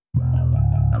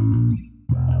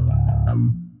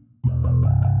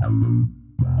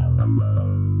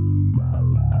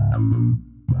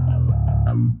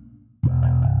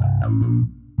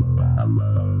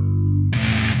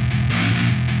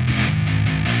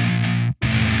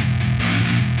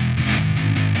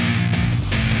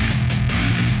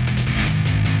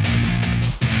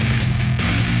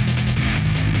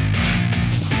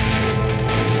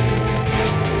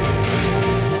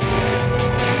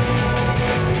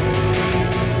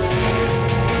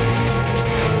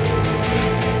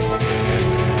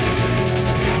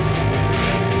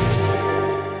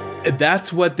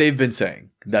That's what they've been saying.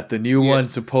 That the new one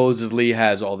supposedly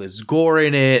has all this gore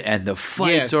in it, and the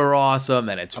fights are awesome,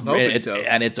 and it's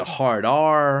a hard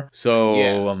R.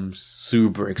 So I'm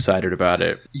super excited about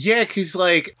it. Yeah, because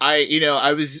like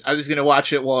I was gonna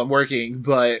watch it while I'm working,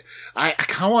 but I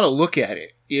kind of want to look at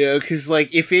it. You know, because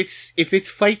like if it's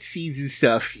fight scenes and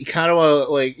stuff, you kind of want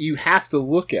to you have to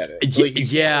look at it. Like,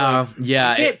 you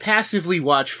can't passively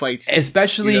watch fight scenes,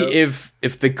 especially if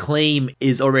the claim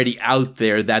is already out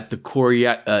there that the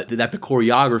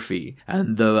choreography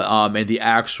and the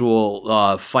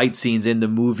actual fight scenes in the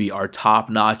movie are top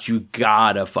notch. You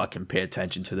gotta fucking pay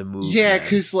attention to the movie. Yeah,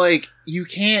 because you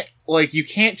can't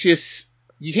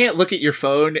look at your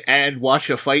phone and watch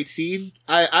a fight scene.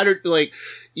 I don't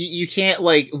you can't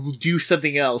do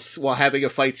something else while having a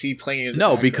fight scene playing in the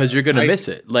background. Because you're gonna miss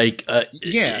it.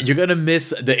 You're gonna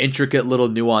miss the intricate little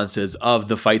nuances of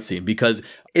the fight scene, because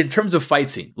in terms of fight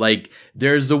scene,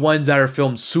 there's the ones that are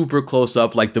filmed super close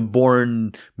up, like the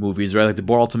Bourne movies, right? Like the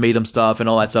Bourne Ultimatum stuff and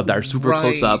all that stuff that are super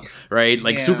close up, right?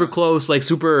 Super close,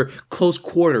 super close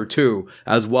quarter too,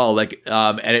 as well. And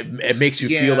it makes you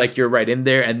feel like you're right in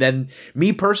there. And then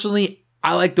me personally,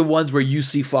 I like the ones where you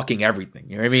see fucking everything.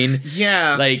 You know what I mean?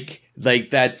 Yeah. Like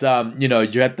that,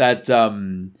 you have that,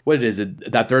 what is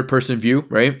it? That third person view,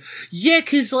 right? Yeah,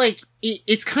 cause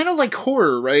it's kind of like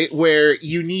horror, right? Where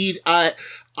you need, I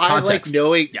like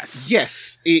knowing,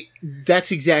 yes,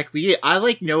 that's exactly it. I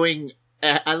like knowing,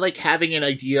 I like having an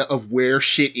idea of where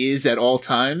shit is at all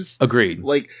times. Agreed.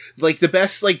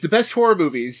 The best horror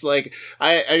movies.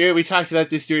 I know we talked about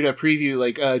this during a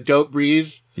preview, Don't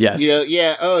Breathe. Yes.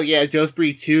 Don't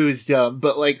Breathe 2 is dumb.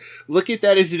 But, look at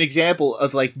that as an example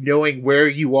of, knowing where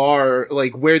you are,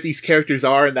 where these characters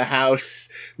are in the house,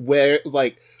 where,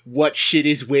 what shit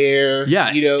is where.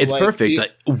 Yeah, it's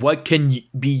perfect. What can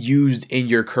be used in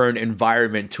your current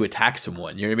environment to attack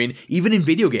someone? You know what I mean? Even in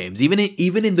video games, even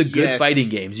in the good fighting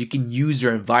games, you can use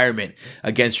your environment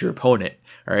against your opponent.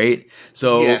 All right.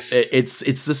 So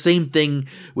it's the same thing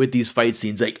with these fight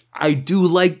scenes. I do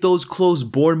like those close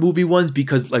Bourne movie ones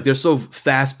because they're so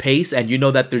fast paced and you know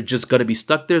that they're just going to be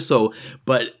stuck there. So,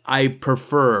 but I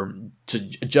prefer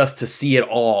to see it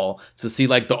all, to see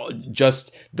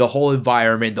the whole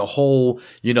environment, the whole,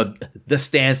 the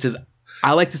stances.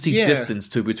 I like to see distance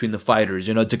too between the fighters,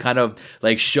 to kind of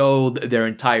show their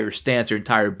entire stance, their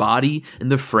entire body in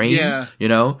the frame,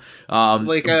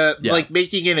 like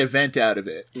making an event out of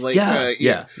it. Cause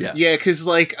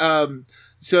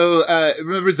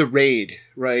remember The Raid,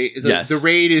 right? The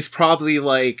Raid is probably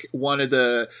one of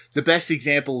the best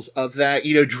examples of that.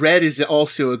 Dread is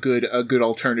also a good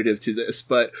alternative to this,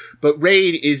 but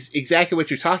Raid is exactly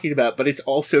what you're talking about, but it's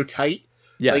also tight.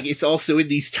 Yes. It's also in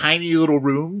these tiny little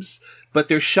rooms, but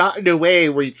they're shot in a way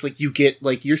where it's you get,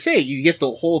 you're saying, you get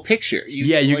the whole picture. You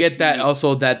get that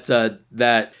also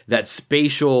that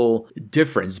spatial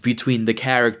difference between the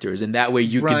characters, and that way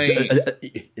you can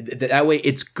that way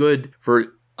it's good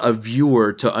for a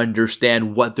viewer to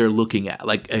understand what they're looking at.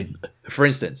 For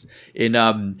instance, in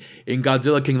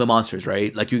Godzilla King of the Monsters,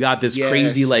 right? You got this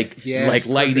crazy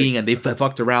lighting, and they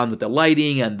fucked around with the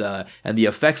lighting and the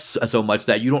effects so much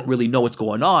that you don't really know what's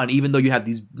going on, even though you have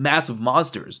these massive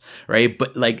monsters, right?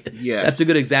 But that's a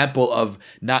good example of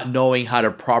not knowing how to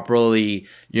properly,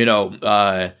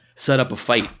 set up a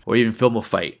fight or even film a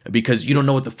fight because you don't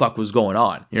know what the fuck was going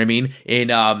on. You know what I mean?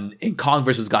 In Kong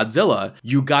versus Godzilla,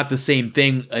 you got the same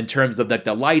thing in terms of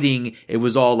the lighting. It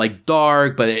was all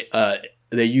dark, but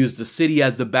they used the city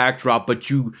as the backdrop,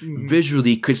 but you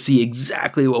visually could see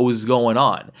exactly what was going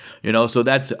on. So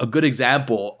that's a good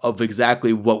example of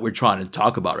exactly what we're trying to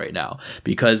talk about right now.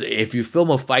 Because if you film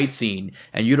a fight scene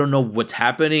and you don't know what's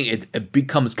happening, it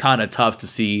becomes kind of tough to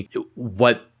see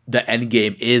what the end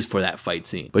game is for that fight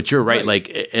scene. But you're right.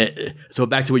 So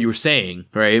back to what you were saying,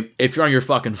 right? If you're on your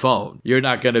fucking phone, you're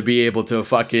not going to be able to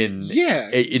fucking,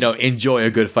 enjoy a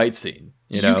good fight scene.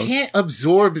 You know? You can't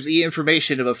absorb the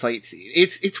information of a fight scene.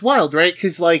 It's wild, right?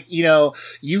 Because like, you know,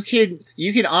 you can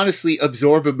honestly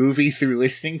absorb a movie through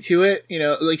listening to it. You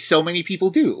know, like so many people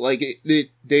do. Like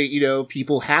they you know,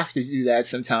 people have to do that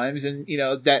sometimes, and you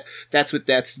know that's what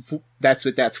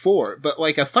that's for. But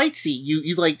like a fight scene,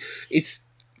 you like it's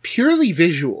purely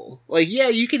visual. Like, yeah,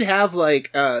 you can have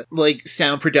like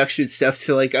sound production stuff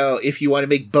to like, oh, if you want to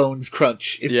make bones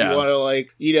crunch, if you want to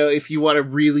like, you know, if you want to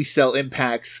really sell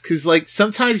impacts, because like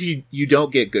sometimes you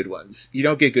don't get good ones, you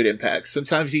don't get good impacts.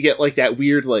 Sometimes you get like that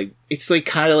weird, like it's like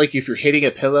kind of like if you're hitting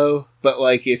a pillow, but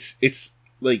like it's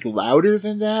like louder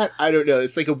than that. I don't know.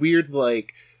 It's like a weird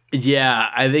like.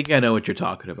 Yeah, I think I know what you're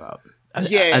talking about. I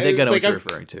think I know what you're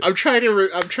referring to. I'm trying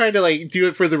to like do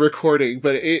it for the recording,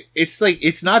 but it's like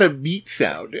it's not a meat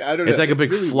sound. I don't know. It's like a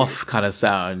big really fluff kind of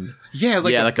sound. Yeah,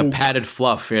 like a padded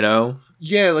fluff, you know?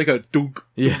 Yeah, like a dunk.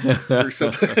 Yeah. Or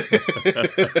something.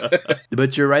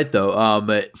 But you're right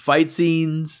though. Fight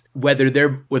scenes, whether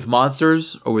they're with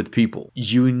monsters or with people,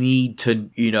 you need to,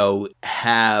 you know,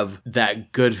 have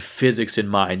that good physics in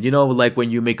mind. You know, like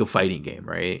when you make a fighting game,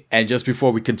 right? And just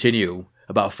before we continue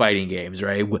about fighting games,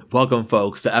 right? Welcome,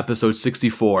 folks, to episode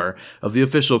 64 of the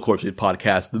official Corpse Beat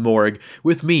podcast, The Morgue,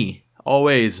 with me,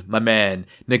 always, my man,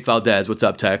 Nick Valdez. What's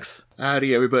up, Tex?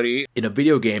 Howdy, everybody. In a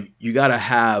video game, you gotta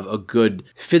have a good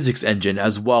physics engine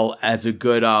as well as a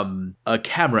good a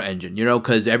camera engine, you know,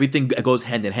 because everything goes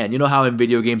hand in hand. You know how in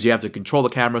video games you have to control the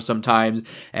camera sometimes,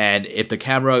 and if the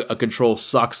camera control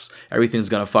sucks, everything's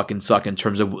gonna fucking suck in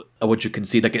terms of what you can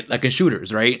see, like in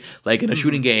shooters, right? Like in a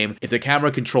shooting game, if the camera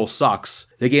control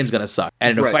sucks, the game's gonna suck.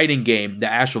 And in a fighting game, the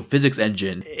actual physics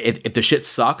engine, if the shit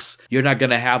sucks, you're not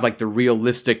gonna have like the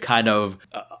realistic kind of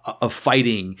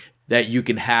fighting that you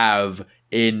can have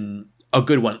in a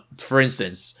good one. For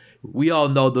instance, we all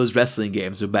know those wrestling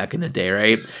games from back in the day,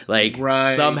 right? Like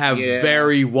some have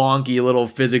very wonky little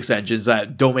physics engines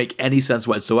that don't make any sense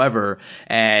whatsoever.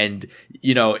 And,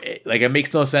 you know, like it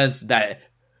makes no sense that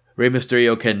Rey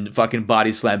Mysterio can fucking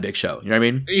body slam Big Show. You know what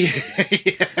I mean?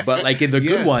 Yeah. But like in the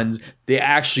good ones, they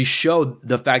actually show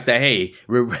the fact that, hey,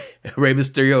 Rey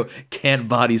Mysterio can't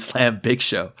body slam Big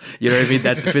Show. You know what I mean?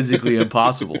 That's physically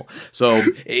impossible. So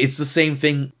it's the same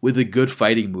thing with a good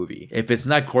fighting movie. If it's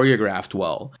not choreographed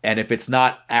well, and if it's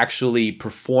not actually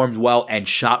performed well and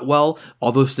shot well,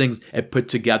 all those things put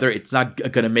together, it's not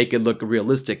going to make it look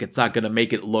realistic. It's not going to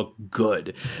make it look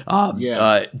good.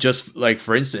 Just like,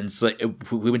 for instance, like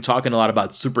we've been talking a lot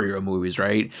about superhero movies,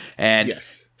 right? And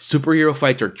superhero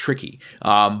fights are tricky.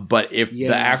 But if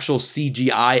the actual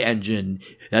CGI engine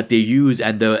that they use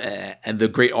and the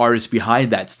great artists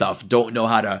behind that stuff don't know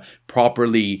how to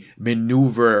properly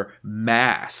maneuver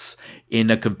mass in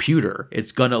a computer,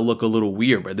 it's gonna look a little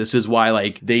weird. But this is why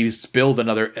like they spilled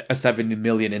another 70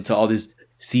 million into all this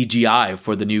CGI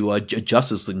for the new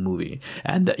Justice League movie,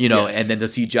 and you know, and then the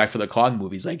CGI for the Kong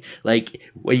movies. Like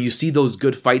when you see those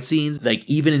good fight scenes, like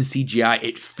even in CGI,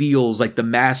 it feels like the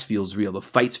mass feels real, the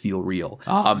fights feel real.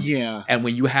 And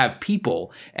when you have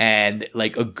people and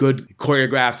like a good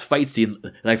choreographed fight scene,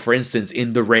 like for instance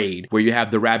in The Raid, where you have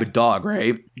the rabid dog,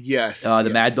 right? The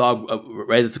Mad Dog,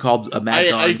 right? It's called a Mad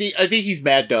Dog. I think he's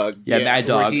Mad Dog. Yeah, Mad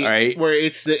Dog. All right, where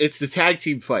it's the tag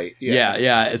team fight.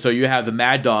 Yeah. So you have the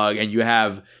Mad Dog, and you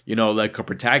have, you know, like a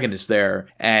protagonist there,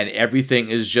 and everything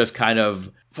is just kind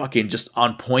of fucking just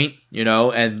on point, you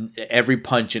know, and every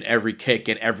punch and every kick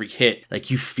and every hit,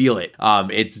 like you feel it.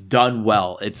 It's done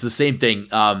well. It's the same thing.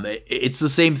 It's the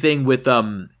same thing with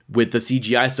the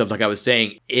CGI stuff, like I was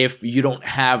saying. If you don't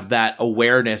have that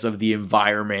awareness of the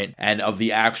environment and of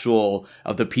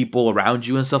the people around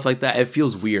you and stuff like that, it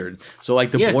feels weird. So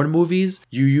like the Bourne movies,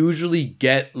 you usually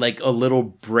get like a little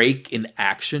break in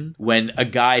action when a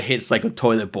guy hits like a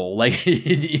toilet bowl. Like,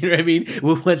 you know what I mean?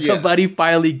 When somebody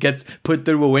finally gets put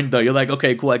through a window, you're like,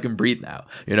 okay, cool, I can breathe now,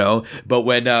 you know? But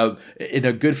when in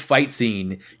a good fight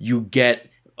scene, you get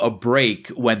a break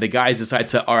when the guys decide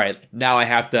to, all right, now I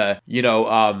have to, you know,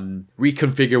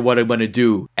 reconfigure what I'm going to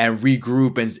do and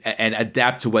regroup and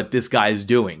adapt to what this guy is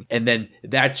doing. And then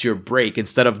that's your break,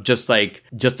 instead of just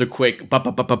a quick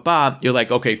ba. You're like,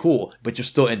 okay, cool, but you're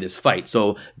still in this fight.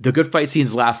 So the good fight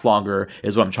scenes last longer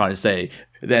is what I'm trying to say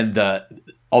than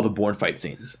all the Bourne fight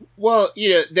scenes. Well,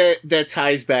 you know, that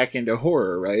ties back into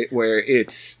horror, right? Where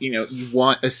it's, you know, you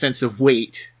want a sense of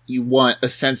weight. You want a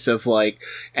sense of like,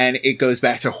 and it goes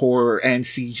back to horror and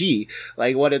CG.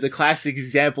 Like one of the classic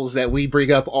examples that we bring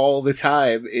up all the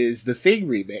time is the Thing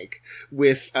remake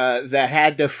with, that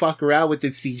had to fuck around with the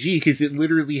CG because it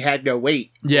literally had no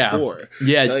weight before.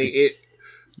 Yeah. Like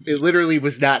it literally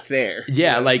was not there.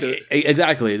 Yeah,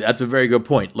 exactly. That's a very good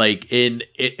point. Like in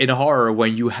horror,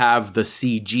 when you have the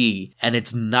CG and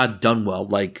it's not done well,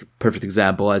 like perfect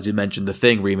example, as you mentioned, the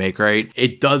Thing remake, right?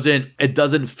 It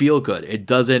doesn't feel good. It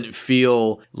doesn't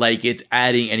feel like it's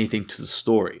adding anything to the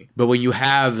story. But when you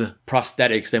have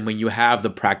prosthetics and when you have the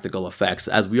practical effects,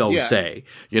 as we always say,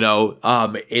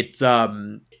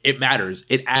 it matters.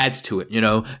 It adds to it,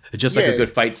 just like a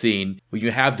good fight scene. When you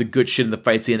have the good shit in the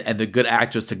fight scene and the good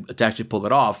actors to actually pull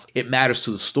it off, it matters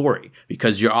to the story,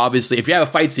 because you're obviously, if you have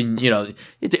a fight scene,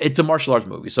 it's a martial arts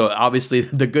movie. So obviously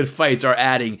the good fights are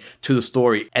adding to the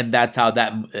story, and that's how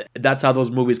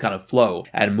those movies kind of flow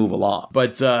and move along.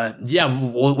 But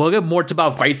we'll get more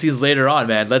about fight scenes later on,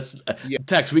 man.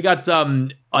 Tex, we got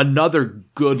another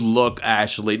good look,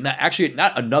 actually.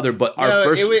 Not another, but our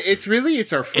first.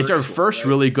 It's our first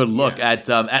really good look at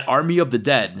Army of the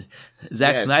Dead,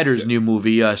 Zack Snyder's new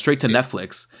movie, straight to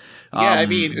Netflix.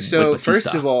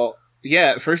 First of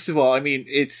all, I mean,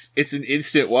 it's an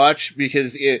instant watch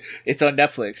because it's on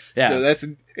Netflix. Yeah. So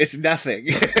it's nothing.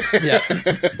 Yeah,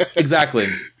 exactly.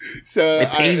 So it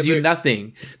pays you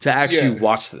nothing to actually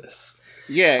watch this.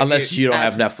 Yeah, unless you don't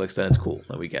have Netflix, then it's cool.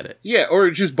 Then we get it. Yeah,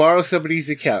 or just borrow somebody's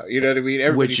account. You know what I mean?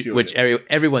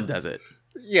 Everyone does it.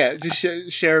 Yeah, just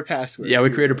share a password. Yeah, we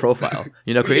create a profile.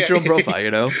 Create your own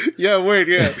profile. Yeah, word.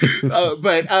 Yeah,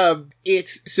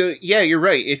 you're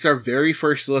right. It's our very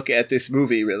first look at this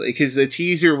movie, really, because the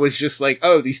teaser was just like,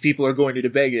 oh, these people are going to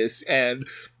Vegas, and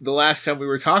the last time we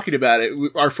were talking about it,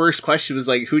 our first question was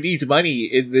like, who needs money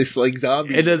in this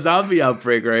zombie? In a zombie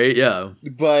outbreak, right? Yeah.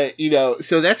 But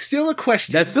so that's still a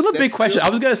question. That's still a big question. I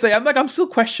was gonna say, I'm still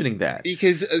questioning that,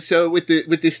 because with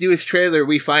this newest trailer,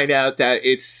 we find out that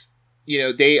it's.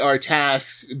 They are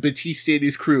tasked, Batista and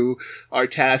his crew are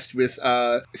tasked with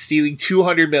stealing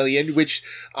 $200 million, which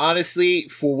honestly,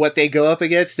 for what they go up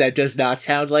against, that does not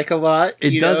sound like a lot.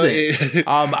 It doesn't.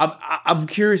 I'm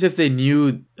curious if they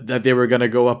knew that they were going to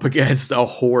go up against a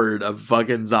horde of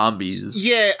fucking zombies.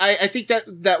 Yeah, I think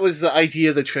that was the idea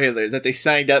of the trailer, that they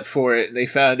signed up for it and they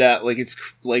found out it's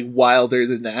wilder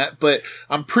than that. But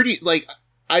I'm pretty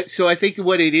I think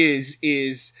what it is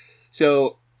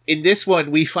in this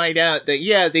one, we find out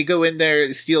that, they go in there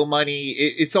to steal money.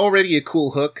 It's already a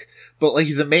cool hook, but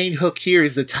the main hook here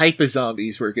is the type of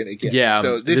zombies we're going to get. Yeah,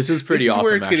 so this is pretty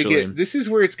awesome, actually. This is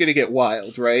where it's going to get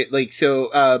wild, right?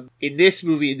 In this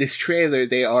movie, in this trailer,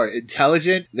 they are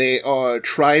intelligent, they are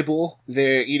tribal,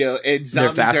 and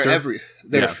zombies are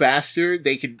They're faster.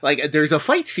 They can there's a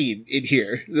fight scene in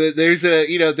here. There's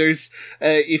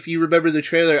if you remember the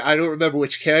trailer, I don't remember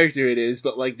which character it is,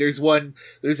 but there's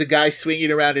a guy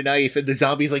swinging around a knife and the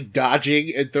zombie's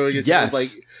dodging and throwing his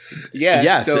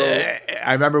Yes. So,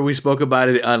 I remember we spoke about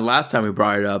it last time we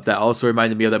brought it up. That also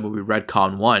reminded me of that movie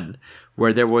Redcon 1,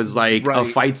 where there was a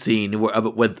fight scene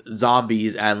with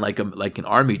zombies and an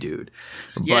army dude.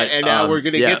 Yeah, and now we're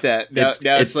gonna get that. Now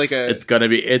it's gonna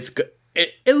be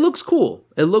It looks cool.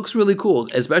 It looks really cool,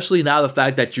 especially now the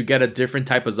fact that you get a different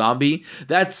type of zombie.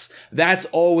 That's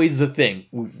always the thing.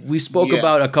 We spoke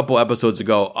about a couple episodes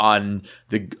ago on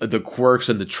the quirks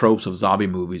and the tropes of zombie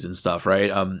movies and stuff,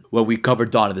 right? When we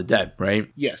covered Dawn of the Dead,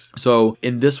 right? Yes. So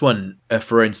in this one,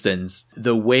 for instance,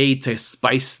 the way to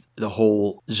spice the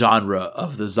whole genre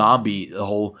of the zombie, the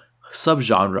whole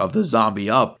subgenre of the zombie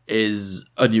up, is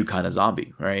a new kind of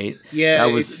zombie, right? Yeah,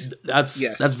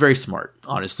 that's very smart,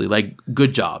 honestly.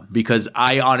 Good job, because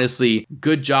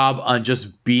good job on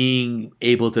just being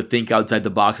able to think outside the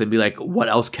box and be like, what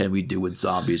else can we do with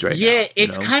zombies right now? Yeah,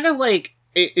 it's kind of like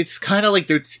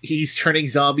he's turning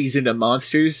zombies into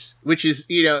monsters, which is,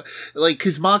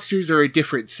 because monsters are a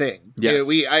different thing. Yes.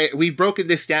 We've broken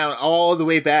this down all the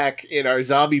way back in our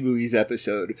zombie movies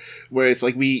episode, where it's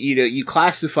you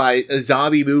classify a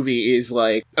zombie movie as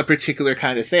a particular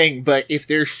kind of thing, but if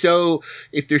they're so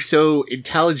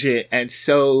intelligent and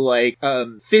so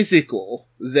physical,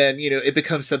 then it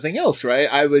becomes something else, right?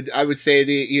 I would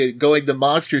say going the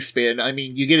monster spin. I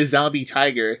mean, you get a zombie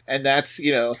tiger, and that's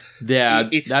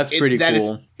that's pretty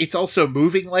cool. It's also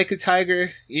moving like a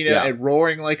tiger, and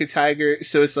roaring like a tiger.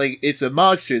 So it's a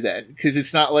monster then, because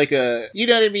it's not a, you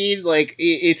know what I mean?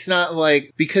 It's not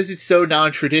because it's so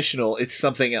non-traditional, it's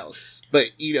something else.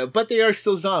 But but they are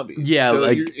still zombies. Yeah, so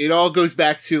it all goes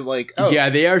back to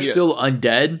they are still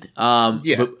undead.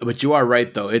 But you are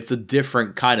right though. It's a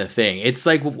different kind of thing. It's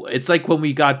like when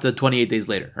we got the 28 Days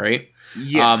Later, right?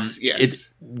 Yes, yes.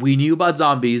 We knew about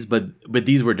zombies, but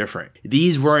these were different.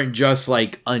 These weren't just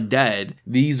like undead.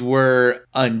 These were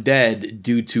undead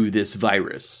due to this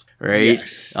virus, right?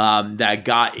 Yes. That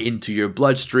got into your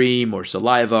bloodstream or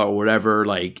saliva or whatever,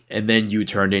 like, and then you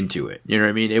turned into it. You know what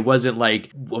I mean? It wasn't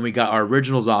like when we got our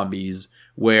original zombies,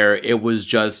 where it was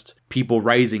just people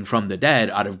rising from the dead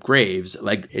out of graves.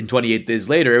 Like in 28 Days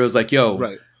Later, it was like, yo,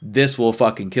 right. This will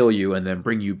fucking kill you and then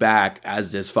bring you back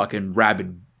as this fucking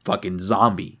rabid fucking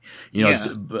zombie, you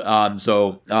know.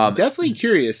 So definitely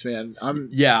curious, man.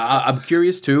 I'm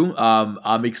curious too.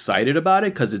 I'm excited about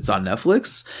it because it's on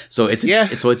Netflix, so it's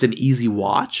an easy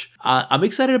watch. I'm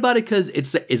excited about it because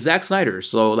it's Zack Snyder,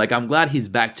 so like I'm glad he's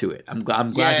back to it. I'm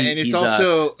glad he's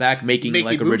also back making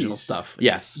like movies. Original stuff.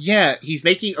 Yes, yeah, he's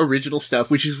making original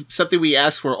stuff, which is something we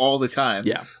ask for all the time.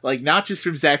 Yeah, like not just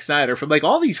from Zack Snyder, from like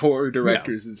all these horror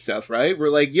directors and stuff. Right? We're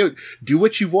like, yo, do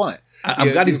what you want.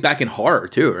 I'm glad he's back in horror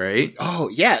too, right? Oh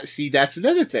yeah, see that's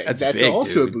another thing. That's big,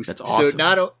 also a boost. That's awesome.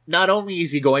 So not only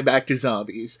is he going back to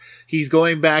zombies, he's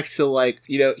going back to like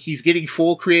he's getting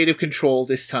full creative control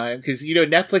this time because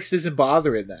Netflix doesn't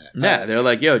bother in that. Yeah, they're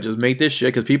like, yo, just make this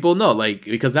shit because people know, like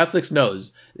because Netflix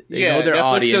knows they know their Netflix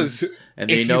audience. And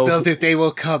they know if you build it, they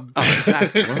will come. Oh,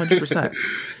 exactly, 100%.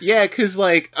 Yeah, because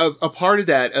like a part of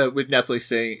that with Netflix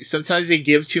thing, sometimes they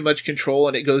give too much control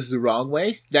and it goes the wrong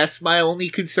way. That's my only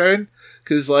concern.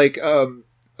 Because like,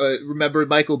 remember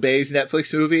Michael Bay's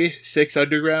Netflix movie, 6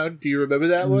 Underground? Do you remember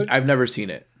that one? I've never seen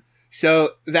it.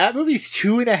 So that movie's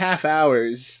 2.5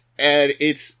 hours, and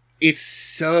it's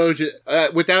so just,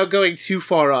 without going too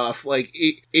far off, like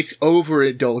it's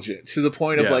overindulgent to the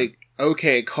point of like,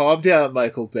 okay, calm down,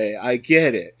 Michael Bay. I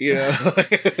get it.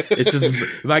 It's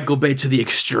just Michael Bay to the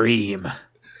extreme.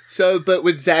 So, but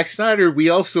with Zack Snyder, we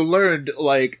also learned,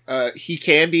 like, he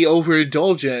can be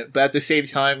overindulgent, but at the same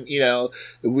time,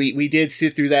 we did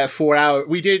sit through that 4 hour,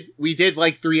 we did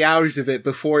like 3 hours of it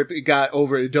before it got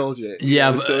overindulgent.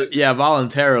 Yeah,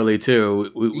 voluntarily too.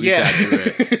 We sat through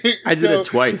it. I did it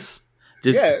twice. I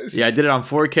did it on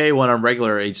 4K, one on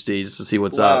regular HD, just to see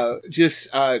what's up.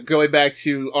 Just going back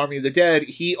to Army of the Dead,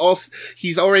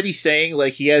 he's already saying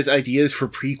like he has ideas for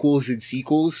prequels and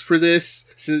sequels for this.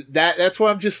 So that's why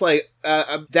I'm just like,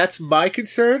 that's my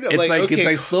concern. It's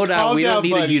like slow down. We don't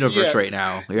need a universe right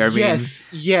now. You know what I mean?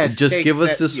 Yes. Just give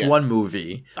us this one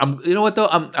movie. You know what though?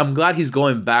 I'm glad he's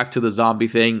going back to the zombie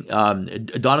thing.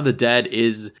 Dawn of the Dead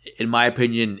is, in my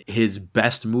opinion, his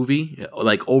best movie.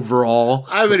 Like overall,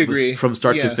 I would agree. From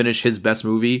start to finish, his best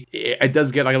movie. It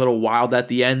does get like a little wild at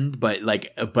the end, but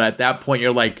at that point,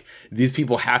 you're like, these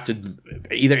people have to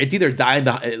either die in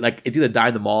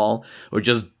the mall or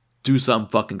just do something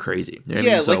fucking crazy. You know what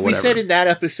I mean? So, like we said in that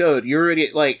episode, you're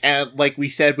already like we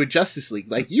said with Justice League,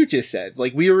 like you just said,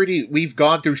 like we've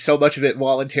gone through so much of it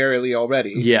voluntarily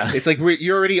already. Yeah, it's like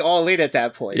you're already all in at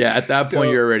that point. Yeah, at that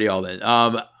point you're already all in.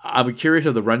 I'm curious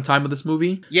of the runtime of this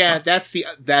movie. Yeah, that's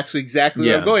exactly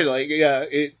where I'm going. Like,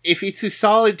 if it's a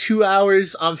solid 2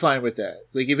 hours, I'm fine with that.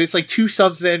 Like, if it's like 2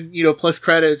 something, plus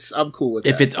credits, I'm cool with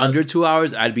that. If it's under 2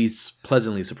 hours, I'd be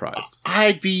pleasantly surprised.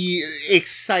 I'd be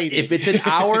excited. If it's an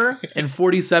hour and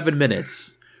 47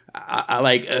 minutes, I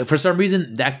like for some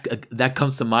reason that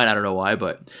comes to mind. I don't know why,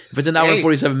 but if it's an hour and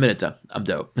 47 minutes, I'm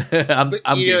dope. I'm game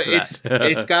for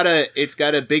that. it's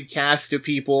got a big cast of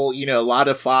people. A lot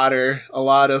of fodder, a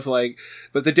lot of like.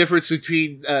 But the difference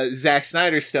between Zack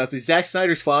Snyder's stuff is Zack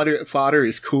Snyder's fodder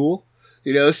is cool.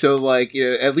 So like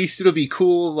at least it'll be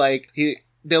cool. Like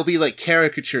there'll be like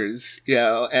caricatures,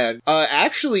 and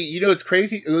actually, it's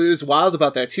crazy. It was wild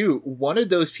about that too. One of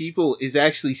those people is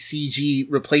actually CG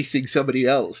replacing somebody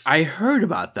else. I heard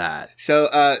about that.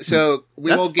 So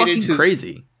we won't get into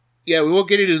crazy. Yeah, we won't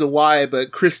get into the why,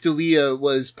 but Chris D'Elia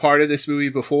was part of this movie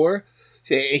before.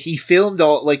 So he filmed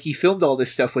all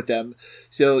this stuff with them.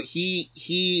 So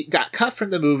he got cut from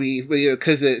the movie,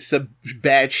 because of some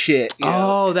bad shit.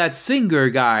 Oh, that singer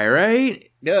guy, right?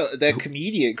 No, that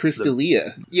comedian, Chris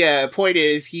D'Elia. Yeah, point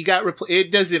is, he got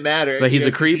it doesn't matter. But he's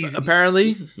a creep,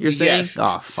 apparently, you're saying? Yes.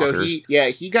 Oh, fucker.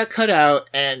 So he got cut out,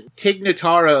 and Tig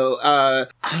Notaro, I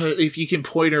don't know if you can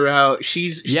point her out,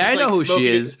 she's I know who she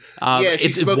is.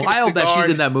 It's wild that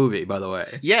she's in that movie, by the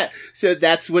way. Yeah, so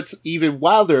that's what's even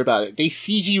wilder about it. They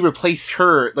CG replaced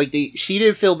her, like she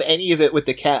didn't film any of it with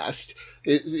the cast.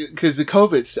 Because the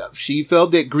COVID stuff. She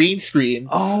filmed it green screen.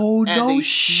 Oh, no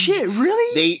shit,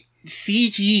 really? They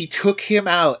CG took him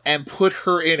out and put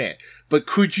her in it. But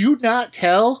could you not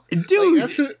tell? Dude,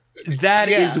 That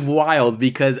is wild,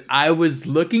 because I was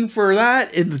looking for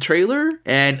that in the trailer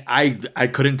and I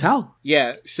couldn't tell.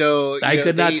 Yeah, so I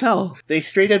could not tell. They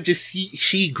straight up just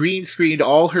she green screened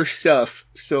all her stuff.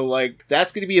 So like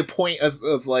that's going to be a point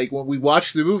of like when we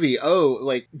watch the movie. Oh,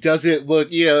 like does it look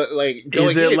like going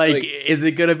is it in, like is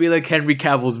it going to be like Henry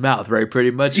Cavill's mouth, right?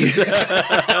 Pretty much. Yeah.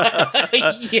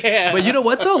 But you know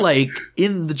what though? Like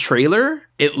in the trailer,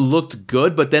 it looked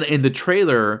good, but then in the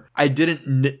trailer, I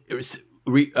didn't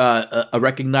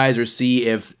recognize or see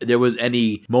if there was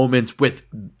any moments with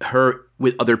her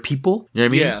with other people. You know what I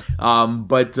mean? Yeah.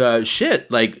 But shit,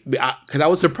 like, because I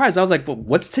was surprised. I was like, well,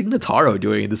 what's Tig Notaro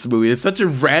doing in this movie? It's such a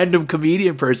random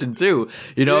comedian person too.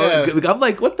 You know? Yeah. I'm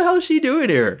like, what the hell is she doing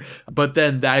here? But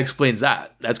then that explains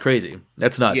that. That's crazy.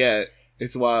 That's nuts. Yeah.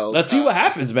 It's wild. Let's see what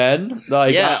happens, man.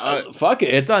 Like, fuck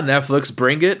it. It's on Netflix.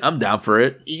 Bring it. I'm down for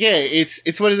it. Yeah,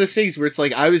 it's one of those things where it's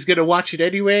like, I was going to watch it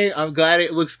anyway. I'm glad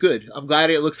it looks good. I'm glad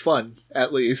it looks fun,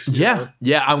 at least. Yeah. Know?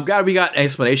 Yeah, I'm glad we got an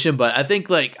explanation, but I think,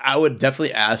 like, I would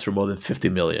definitely ask for more than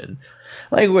 $50 million.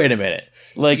 Like, wait a minute.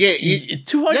 Like,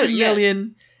 $200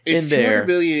 million... It's in there. $200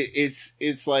 million.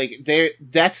 It's like there.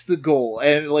 That's the goal.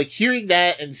 And like hearing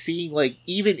that and seeing like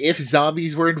even if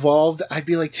zombies were involved, I'd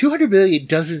be like $200 million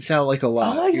doesn't sound like a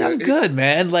lot. I'm good,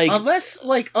 man. Like unless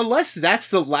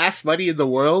that's the last money in the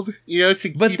world, to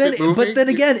keep it moving. But then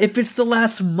again, if it's the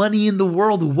last money in the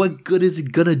world, what good is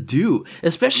it gonna do?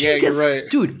 Especially against,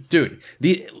 you're right. dude.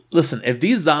 Listen, if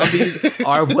these zombies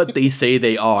are what they say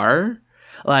they are.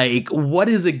 Like, what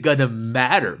is it gonna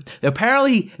matter?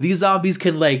 Apparently, these zombies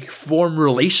can, like, form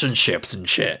relationships and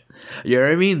shit. You know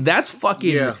what I mean? That's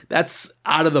fucking, that's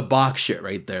out of the box shit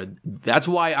right there. That's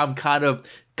why I'm kind of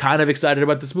excited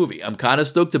about this movie. I'm kind of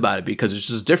stoked about it because it's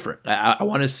just different. I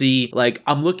want to see, like,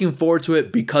 I'm looking forward to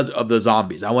it because of the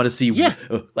zombies. I want to see,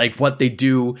 like, what they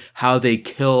do, how they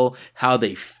kill, how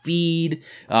they feed.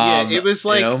 It was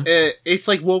like, it's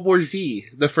like World War Z.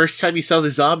 The first time you saw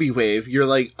the zombie wave, you're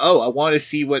like, oh, I want to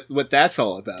see what that's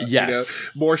all about. Yes.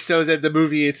 More so than the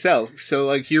movie itself. So,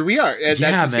 like, here we are. And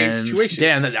that's the same situation.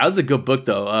 Damn, that was a good book,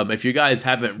 though. If you guys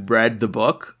haven't read the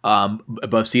book,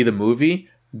 but see the movie,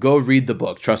 go read the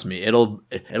book. Trust me, it'll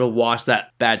wash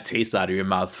that bad taste out of your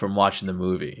mouth from watching the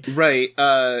movie. Right.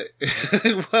 Well,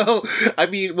 I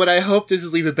mean, what I hope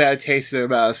doesn't leave a bad taste in their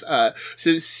mouth.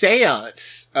 So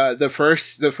Seance, the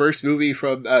first movie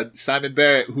from Simon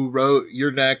Barrett, who wrote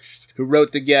You're Next, who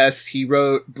wrote The Guest, he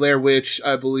wrote Blair Witch,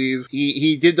 I believe.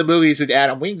 He did the movies with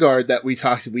Adam Wingard that we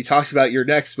talked about You're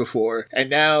Next before, and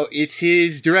now it's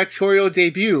his directorial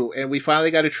debut, and we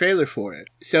finally got a trailer for it.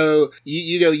 So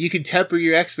you can temper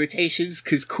your expectations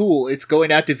because cool, it's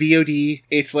going out to VOD.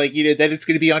 It's like then it's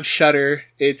going to be on Shudder.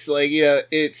 It's like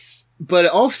but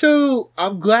also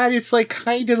I'm glad it's like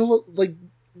kind of like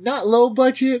not low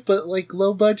budget, but like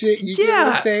low budget. You get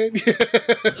what I'm saying?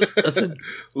 Listen,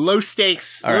 low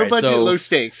stakes, all low right, budget, low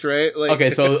stakes, right? Like, okay,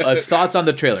 so thoughts on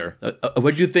the trailer?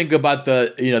 What do you think about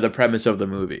the premise of the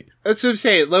movie? That's what I'm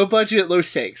saying. Low budget, low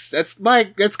stakes. That's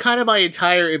kind of my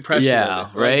entire impression. Yeah,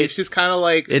 of it. Like, right. it's just kind of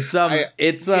like it's a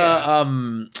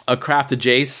craft to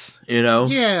Jace,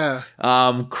 Yeah.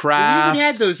 Craft. We haven't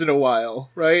had those in a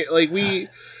while, right? Like we.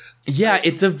 Yeah,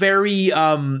 it's a very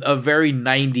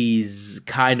 90s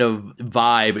kind of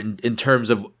vibe in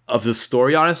terms of the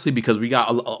story, honestly, because we got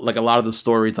a lot of the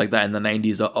stories like that in the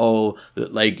 90s.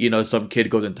 Some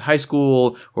kid goes into high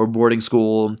school or boarding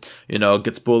school,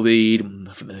 gets bullied,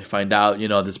 they find out,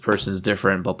 this person's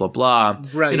different, blah, blah, blah.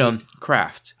 Right.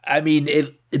 Craft. I mean,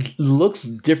 it looks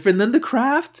different than The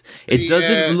Craft. It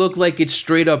doesn't look like it's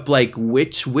straight up like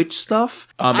witch stuff.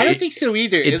 I don't think so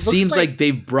either. It seems like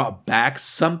they've brought back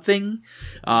something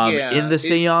in the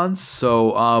seance.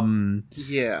 So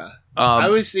I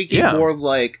was thinking more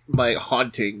like my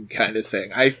haunting kind of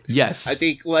thing. I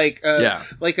think like a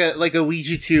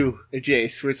Ouija 2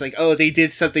 Jace, where it's like, oh, they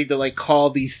did something to like call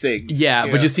these things. Yeah,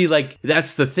 but you see, like,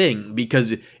 that's the thing,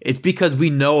 because we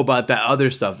know about that other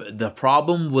stuff. The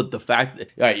problem with the fact that,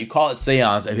 all right, you call it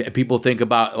seance, and people think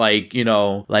about like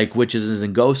witches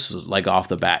and ghosts like off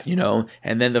the bat,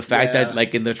 and then the fact that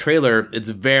like in the trailer it's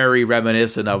very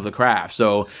reminiscent of The Craft.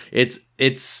 So it's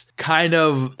kind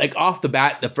of like off the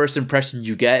bat, the first impression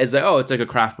you get is like, oh, it's like a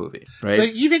Craft movie, right? But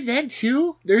even then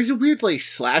too, there's a weird like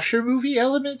slasher movie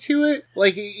element to it.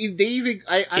 Like they even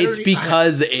it's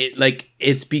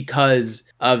because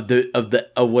of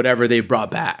whatever they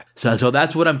brought back. So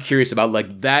that's what I'm curious about.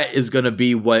 Like that is gonna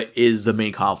be what is the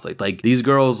main conflict. Like these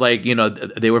girls, like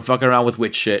they were fucking around with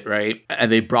witch shit, right?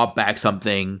 And they brought back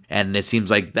something, and it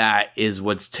seems like that is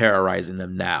what's terrorizing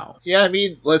them now. Yeah, I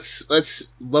mean, let's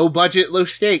low budget, budget, low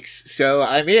stakes. So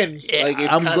I'm in. Like,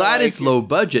 I'm glad it's low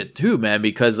budget too, man,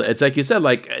 because it's like you said,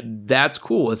 like that's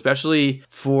cool, especially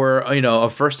for, you know, a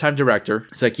first time director.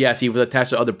 It's like, yes, he was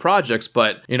attached to other projects,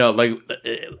 but you know, like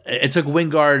it took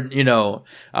Wingard, you know,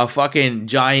 a fucking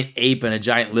giant ape and a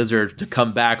giant lizard to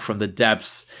come back from the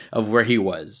depths of where he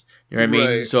was. You know what I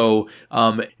mean? Right. So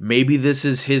maybe this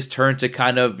is his turn to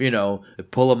kind of, you know,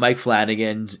 pull a Mike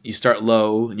Flanagan. You start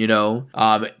low, you know,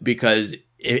 because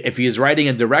if he is writing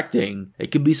and directing,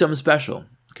 it could be something special.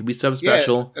 It could be something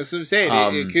special. Yeah, that's what I'm saying.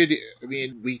 It could. I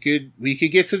mean, we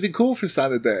could get something cool from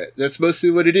Simon Barrett. That's mostly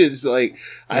what it is. Like,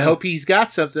 I hope he's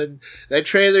got something. That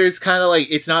trailer is kind of like,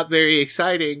 it's not very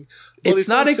exciting. It's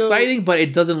not also exciting, but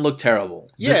it doesn't look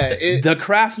terrible. Yeah, the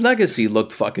Craft Legacy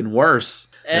looked fucking worse.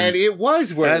 And it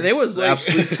was worse. And it was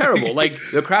absolutely terrible. Like,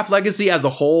 the Craft Legacy as a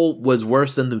whole was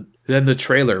worse than the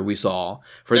trailer we saw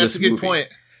for this movie. That's a good point.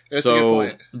 That's a good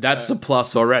point. That's a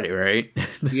plus already, right?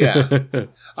 Yeah.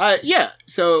 Yeah.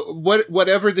 So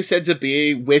whatever this ends up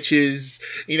being, which is,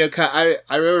 you know, I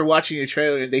remember watching a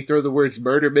trailer and they throw the words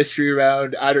murder mystery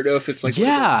around. I don't know if it's like one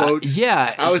of the quotes.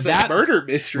 Yeah. I was like, murder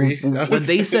mystery. When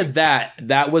they said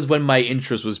that was when my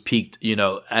interest was piqued, you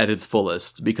know, at its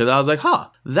fullest, because I was like,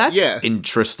 that's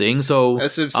interesting. So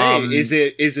that's what I'm saying.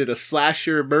 Is it a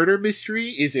slasher murder mystery?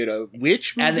 Is it a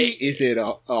witch movie? Is it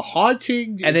a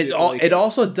haunting? And it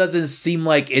also doesn't seem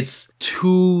like it's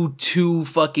too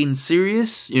fucking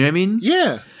serious. You know what I mean?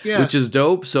 Yeah. Which is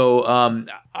dope. So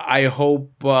I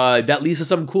hope that leads to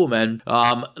something cool, man.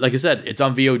 Like I said, it's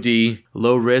on VOD,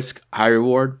 low risk, high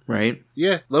reward, right?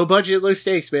 Yeah, low budget, low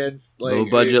stakes, man. Like, low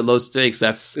budget, low stakes.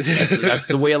 That's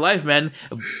the way of life, man.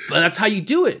 But that's how you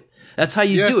do it. That's how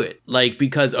you do it. Like,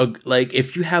 because like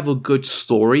if you have a good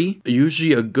story,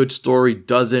 usually a good story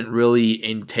doesn't really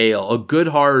entail, a good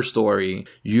horror story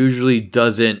usually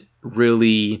doesn't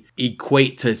really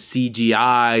equate to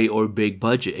CGI or big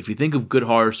budget. If you think of good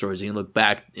horror stories and you look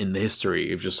back in the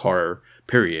history of just horror,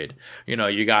 period, you know,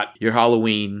 you got your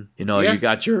Halloween, you know, you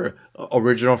got your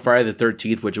original Friday the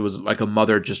 13th, which was like a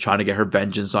mother just trying to get her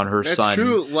vengeance on her son. That's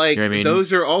true. Like, you know what I mean?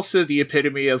 Those are also the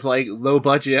epitome of like low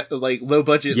budget, low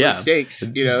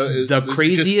stakes. You know, the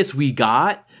craziest we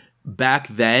got back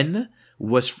then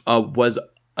was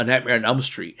A Nightmare on Elm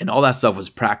Street, and all that stuff was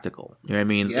practical. You know what I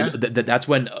mean? Yeah. That's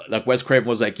when like Wes Craven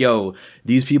was like, yo,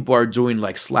 these people are doing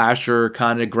like slasher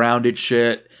kind of grounded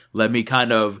shit. Let me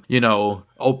kind of, you know,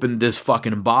 open this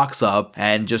fucking box up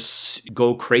and just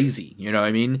go crazy. You know what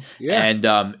I mean? Yeah.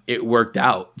 And it worked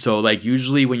out. So like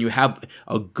usually when you have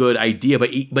a good idea, but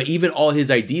even all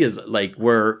his ideas like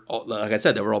were, like I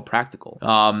said, they were all practical.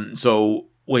 So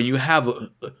when you have a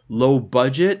low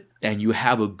budget and you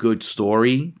have a good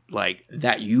story, like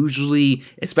that usually,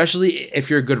 especially if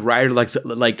you're a good writer, like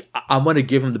I'm going to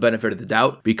give him the benefit of the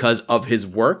doubt because of his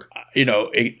work. You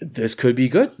know, this could be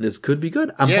good. This could be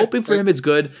good. I'm hoping for him it's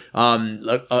good.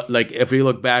 Like if we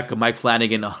look back, Mike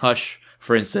Flanagan, Hush,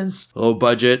 for instance, low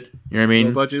budget, you know what I mean?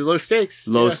 Low budget, low stakes.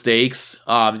 Low stakes,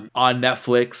 on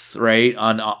Netflix, right?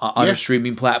 On a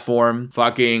streaming platform,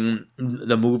 fucking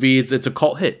the movies, it's a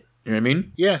cult hit. You know what I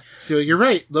mean? Yeah. So you're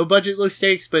right. Low budget, low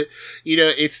stakes, but you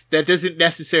know, that doesn't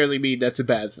necessarily mean that's a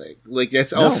bad thing. Like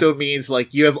that also means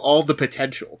like you have all the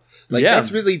potential. Like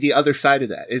that's really the other side of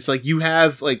that. It's like you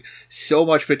have like so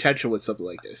much potential with something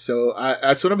like this. So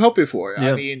that's what I'm hoping for.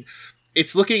 Yeah. I mean,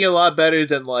 it's looking a lot better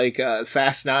than like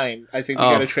Fast 9. I think we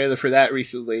got a trailer for that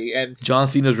recently, and John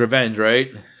Cena's Revenge,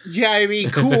 right? Yeah, I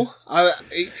mean, cool.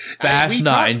 Fast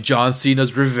 9, John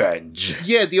Cena's Revenge.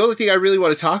 Yeah, the only thing I really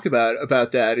want to talk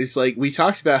about that is like we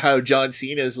talked about how John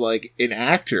Cena's like an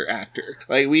actor.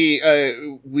 Like we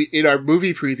in our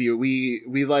movie preview,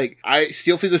 we like I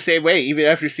still feel the same way even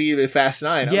after seeing it in Fast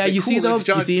 9. Yeah, like, you cool, see though.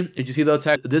 Did you see though?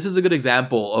 This is a good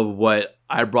example of what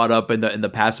I brought up in the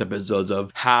past episodes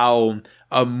of how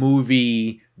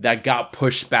a that got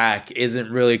pushed back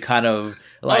isn't really kind of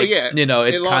like, you know,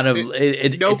 it's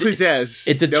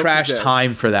it's a trash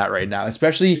time for that right now,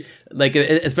 especially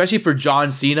for John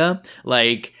Cena.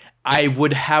 Like, I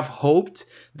would have hoped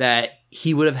that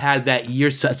he would have had that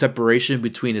year separation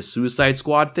between his Suicide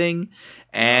Squad thing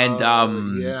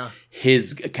and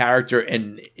his character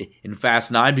in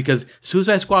Fast 9, because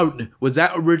Suicide Squad, was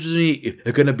that originally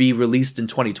going to be released in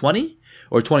 2020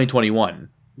 or 2021?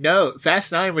 No,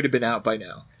 Fast 9 would have been out by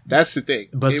now. That's the thing.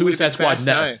 But Suicide Squad would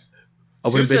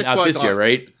have been out this year,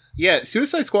 right? Yeah,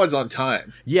 Suicide Squad's on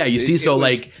time. Yeah, you see,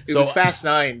 it was Fast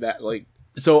 9 that like.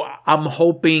 So I'm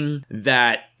hoping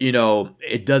that, you know,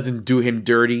 it doesn't do him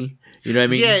dirty. You know what I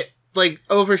mean? Yeah, like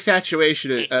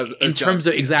oversaturation of in terms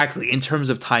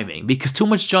of timing, because too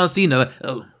much John Cena.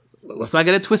 let's not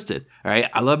get it twisted. All right,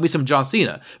 I love me some John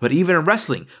Cena, but even in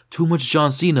wrestling, too much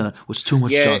John Cena was too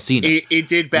much John Cena. It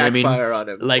did backfire on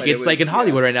him. Like it's like in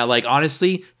Hollywood right now. Like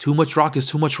honestly, too much Rock is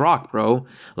too much Rock, bro.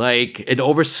 Like an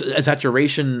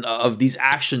oversaturation of these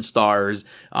action stars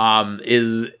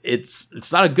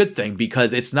it's not a good thing,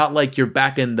 because it's not like you're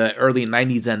back in the early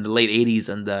 90s and the late 80s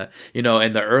and the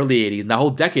and the early 80s, and the whole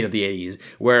decade of the 80s,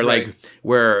 where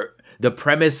where the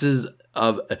premise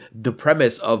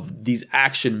of these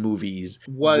action movies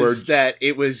was that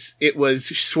it was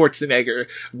Schwarzenegger,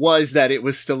 was that it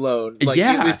was Stallone. Like,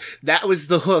 that was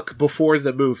the hook before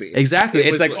the movie. Exactly.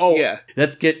 It's like,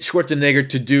 let's get Schwarzenegger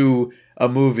to do a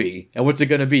movie, and what's it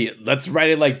going to be? Let's write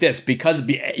it like this,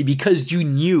 because you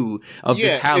knew of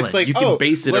the talent. Like, you can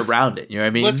base it around it. You know what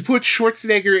I mean? Let's put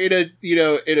Schwarzenegger in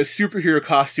a superhero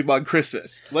costume on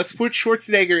Christmas. Let's put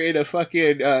Schwarzenegger in a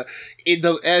fucking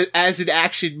as an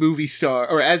action movie star,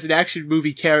 or as an action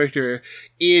movie character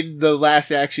in the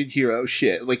Last Action Hero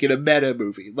shit, like in a meta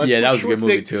movie. That was a good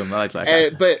movie too. I like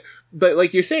that. But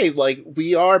like you're saying, like,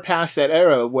 we are past that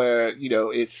era where,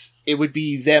 it would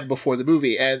be them before the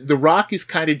movie. And The Rock is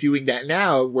kind of doing that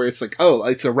now, where it's like, oh,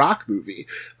 it's a Rock movie.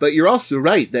 But you're also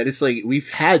right that it's like,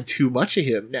 we've had too much of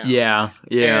him now. Yeah.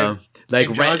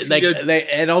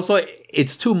 And also,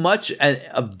 it's too much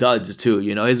of duds too.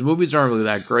 His movies aren't really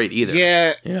that great either.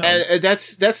 Yeah, and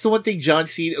that's the one thing John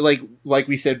Cena, like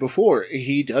we said before,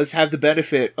 he does have the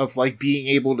benefit of like being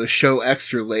able to show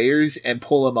extra layers and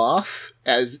pull them off.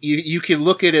 As you can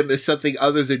look at him as something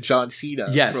other than John Cena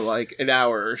for like an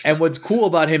hour or so. And what's cool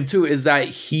about him too is that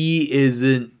he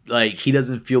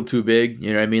doesn't feel too big.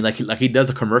 You know what I mean? Like he does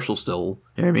a commercial still.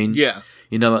 You know what I mean? Yeah.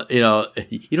 You don't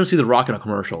see The Rock in a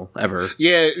commercial ever.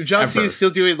 Yeah, John Cena's still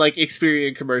doing like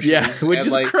Experian commercials. Yeah, which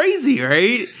is crazy,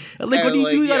 right? Like, what are you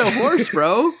doing on a horse,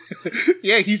 bro?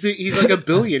 Yeah, he's like a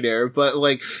billionaire, but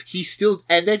like he's still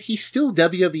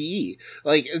WWE.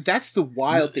 Like, that's the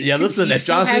wild thing. Yeah, listen, if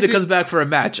John Cena comes back for a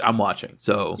match, I'm watching.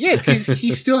 So yeah, because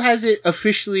he still hasn't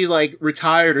officially like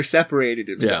retired or separated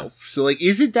himself. Yeah. So like,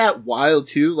 isn't that wild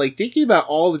too? Like, thinking about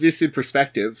all of this in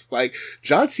perspective, like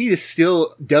John Cena is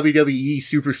still WWE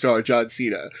superstar John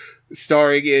Cena,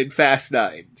 starring in Fast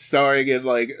 9, starring in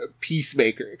like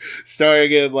Peacemaker,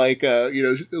 starring in like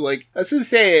like, that's what I'm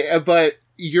saying. But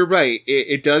you're right,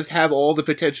 it does have all the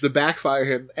potential to backfire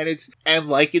him, and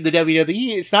like in the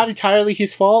WWE, it's not entirely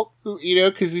his fault,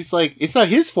 because it's like, it's not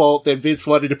his fault that Vince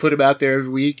wanted to put him out there every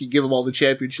week and give him all the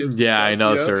championships. Yeah, I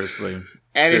know, seriously.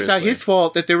 And it's not his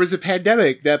fault that there was a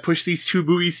pandemic that pushed these two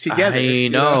movies together. I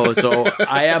know. So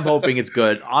I am hoping it's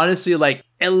good. Honestly, like,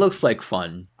 it looks like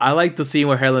fun. I like the scene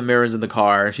where Helen Mirren's in the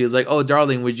car. She was like, "Oh,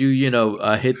 darling, would you,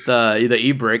 hit the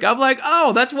e-brake?" I'm like,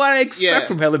 "Oh, that's what I expect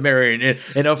from Helen Mirren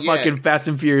in a fucking Fast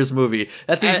and Furious movie."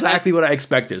 That's exactly what I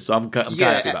expected. So I'm kind of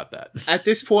happy about that. At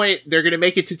this point, they're gonna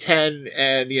make it to 10,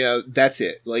 and that's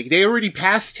it. Like, they already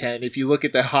passed 10. If you look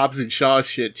at the Hobbs and Shaw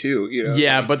shit too,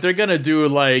 Yeah, but they're gonna do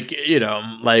like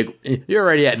you're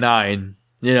already at 9.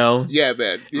 Yeah,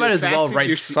 man. You might as well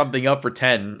write something up for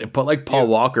 10 and put like Paul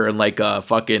Walker and like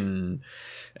fucking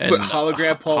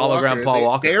hologram Paul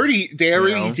Walker. They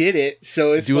already did it.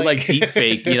 So it's do like deep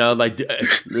fake, like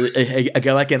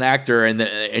get like an actor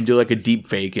and do like a deep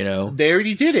fake, They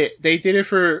already did it. They did it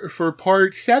for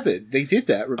part 7. They did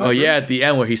that. Remember? Oh yeah, at the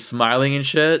end where he's smiling and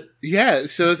shit. Yeah,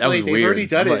 so it's like they've already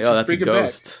done it. Like, oh, that's a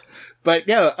ghost. But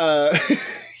no,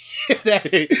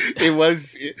 it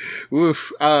was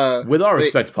oof. With all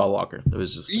respect to Paul Walker, it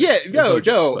was just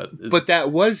but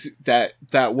that was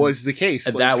the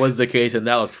case. That was the case, and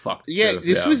that looked fucked. Yeah,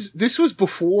 too. This was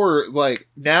before, like,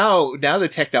 now the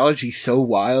technology's so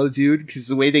wild, dude. Because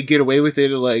the way they get away with it,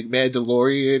 like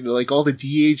Mandalorian, like all the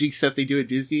de-aging stuff they do at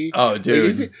Disney. Oh,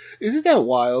 dude, like, isn't that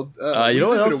wild? You know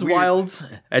what else is wild?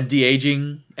 At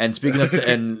de-aging. And speaking of,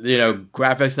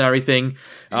 graphics and everything,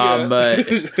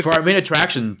 for our main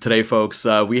attraction today, folks,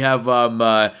 we have,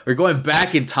 we're going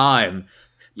back in time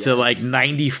to like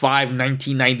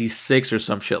 1996 or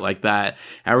some shit like that.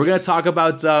 And we're going to talk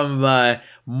about,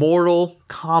 Mortal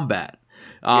Kombat.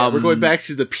 We're going back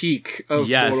to the peak of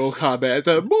Mortal Kombat.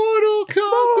 The Mortal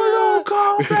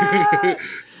Kombat!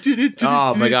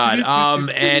 Oh my god.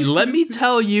 And let me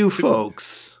tell you,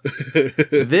 folks,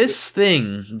 this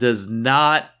thing does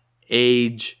not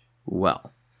age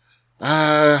well.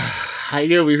 I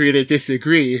know we were gonna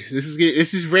disagree.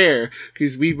 This is rare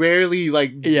because we rarely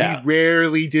disagree.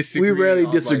 We rarely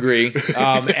disagree.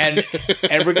 And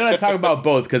we're gonna talk about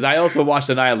both because I also watched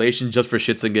Annihilation just for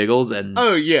shits and giggles. And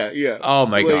oh yeah. Oh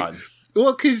my god.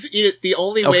 Well, because the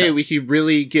only way we could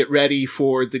really get ready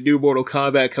for the new Mortal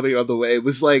Kombat coming on the way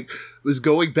was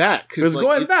going back. It was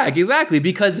going back, exactly.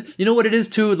 Because you know what it is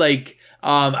too, like,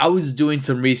 I was doing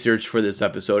some research for this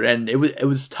episode, and it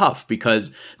was tough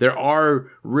because there are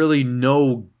really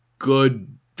no good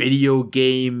video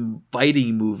game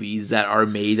fighting movies that are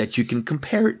made that you can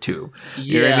compare it to.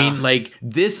 You know what I mean? Like,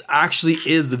 this actually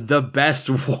is the best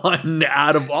one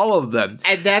out of all of them.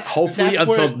 And that's hopefully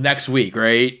until next week,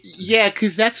 right? Yeah,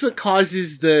 because that's what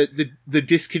causes the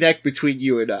disconnect between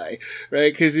you and I,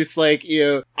 right? Because it's like,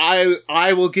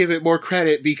 I will give it more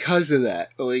credit because of that,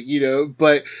 like,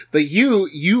 but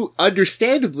you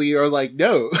understandably are like,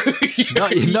 no. No.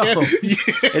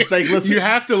 It's like, listen, you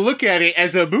have to look at it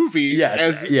as a movie.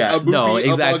 Yes. A movie, no,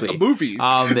 exactly. Movies.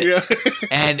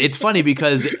 And it's funny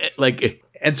because, like,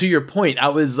 and to your point, I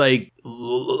was like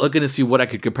looking to see what I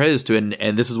could compare this to,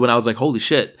 and this is when I was like, holy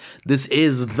shit, this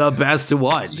is the best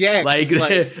one. Yeah, like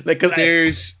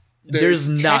there's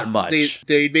not much.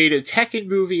 They made a Tekken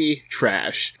movie,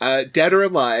 trash. Dead or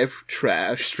Alive,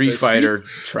 trash. Street Fighter,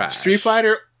 trash. Street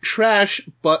Fighter, trash,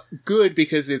 but good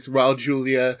because it's Raul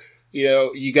Julia.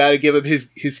 You got to give him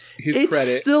his credit.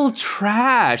 It's still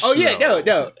trash. Oh yeah,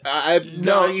 no. I'm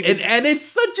not even. And it's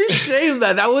such a shame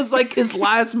that was like his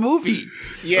last movie.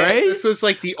 Yeah, right? This was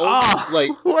like the only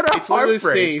what a it's one of those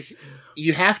things.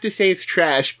 You have to say it's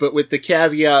trash, but with the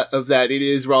caveat of that it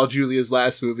is Raul Julia's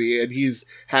last movie and he's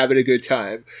having a good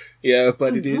time. Yeah,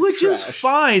 but it is which trash. is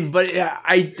fine, but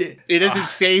it doesn't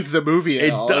save the movie at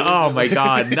all. Oh my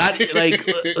god! Not like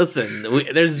listen.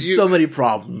 There's so many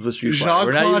problems with Street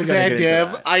Fighter. Jean-Claude Van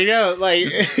Damme. I know, like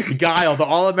Guile, the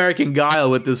all-American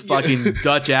Guile with this fucking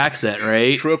Dutch accent,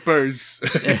 right? Troopers,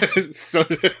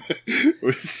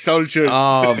 soldiers.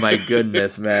 Oh my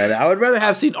goodness, man! I would rather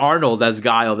have seen Arnold as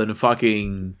Guile than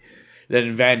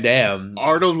Van Damme.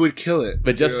 Arnold would kill it,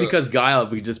 but just because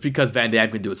Van Damme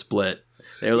can do a split.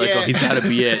 They were like, oh, he's got to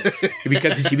be it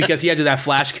because he had to do that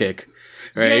flash kick,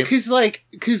 right? Yeah, because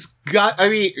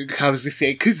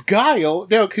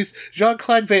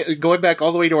Jean-Claude going back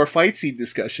all the way to our fight scene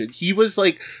discussion, he was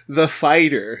like the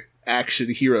fighter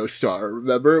action hero star.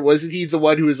 Remember, wasn't he the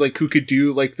one who could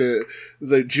do like the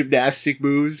gymnastic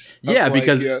moves? Yeah,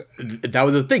 because that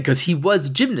was the thing. Because he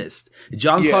was a gymnast.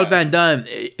 Jean-Claude Van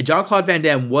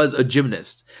Damme was a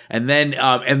gymnast, and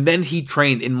then he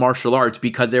trained in martial arts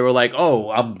because they were like, oh,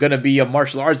 I'm gonna be a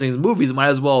martial arts in these movies. Might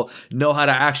as well know how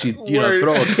to actually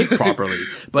throw a kick properly.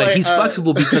 But he's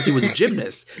flexible because he was a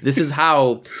gymnast. This is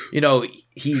how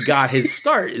he got his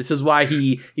start. This is why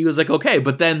he was like, okay,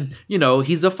 but then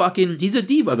he's a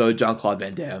diva though, Jean-Claude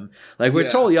Van Damme. Like, we're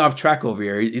totally off track over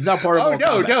here. He's not part of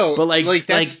Mortal Kombat. No. But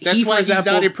that's why he's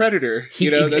not a Predator.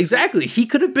 Exactly. He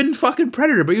could have been fucking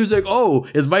Predator, but he was like, oh,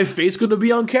 is my face going to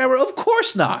be on camera? Of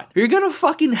course not. You're going to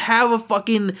fucking have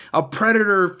a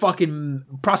Predator fucking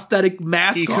prosthetic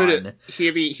mask on.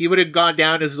 He would have gone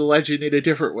down as a legend in a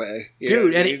different way.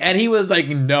 Dude, and he was like,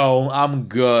 no, I'm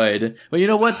good. But you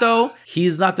know what though?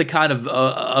 He's not the kind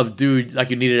of dude like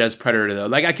you needed as Predator though.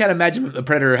 Like, I can't imagine a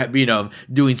Predator,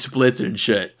 doing splits and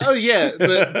shit. Oh yeah,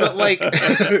 but like,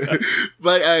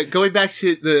 but going back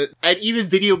to and even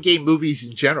video game movies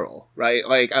in general, right?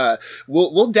 Like,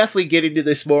 we'll definitely get into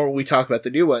this more when we talk about the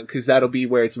new one because that'll be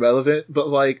where it's relevant. But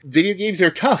like, video games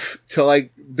are tough to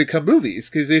like become movies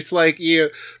because it's like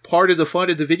part of the fun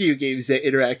of the video game is that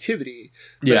interactivity.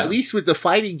 But at least with the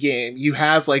fighting game, you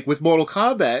have like with Mortal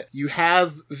Kombat, you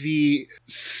have the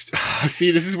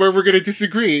see. This is where we're going to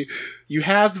disagree. You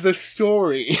have the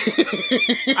story.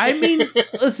 I mean,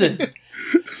 listen.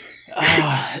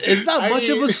 It's not much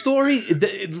of a story.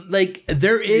 Like,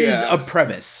 there is a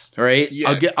premise, right?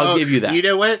 Yes. I'll give you that. You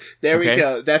know what? There we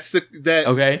go. That's that.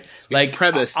 Okay, like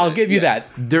premise. I'll give you that.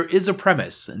 There is a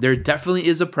premise. There definitely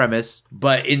is a premise,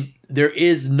 but there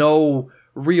is no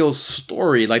real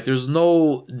story. Like, there's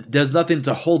nothing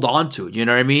to hold on to. You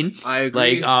know what I mean? I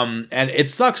agree. Like, and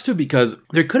it sucks too because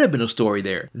there could have been a story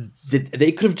there.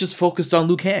 They could have just focused on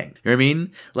Liu Kang. You know what I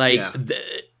mean? Like.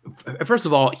 First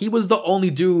of all, he was the only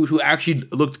dude who actually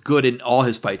looked good in all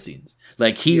his fight scenes.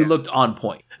 Like, he looked on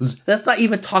point. Let's not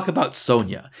even talk about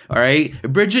Sonya, all right?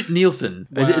 Bridget Nielsen.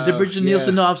 Wow, is it Bridget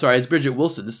Nielsen? No, I'm sorry. It's Bridget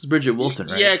Wilson. This is Bridget Wilson,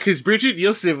 right? Yeah, because Bridget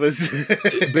Nielsen was...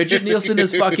 Bridget Nielsen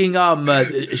is fucking...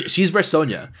 she's for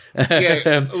Sonya.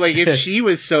 Yeah, like, if she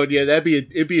was Sonya, it'd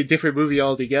be a different movie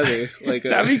altogether. Like,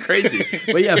 that'd be crazy.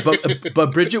 But yeah,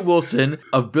 but Bridget Wilson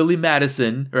of Billy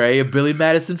Madison, right? Of Billy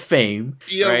Madison fame.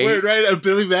 Yeah, right? We're right, of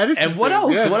Billy Madison and what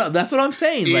else? Yeah. What else? That's what I'm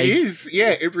saying. It is.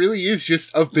 Yeah, it really is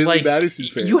just of Billy Madison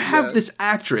fame. You have this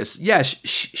actress. Yeah,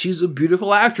 she's a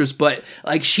beautiful actress, but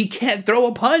like, she can't throw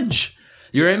a punch.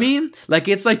 You know what I mean? Like,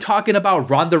 it's like talking about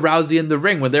Ronda Rousey in the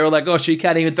ring when they were like, oh, she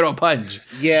can't even throw a punch.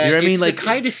 Yeah, you know what I mean? Like, the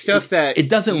kind of stuff that it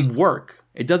doesn't work.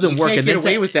 It doesn't work. You and can't get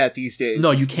away with that these days.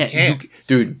 No, you can't.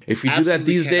 Dude, if you do that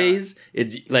these days,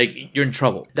 it's like you're in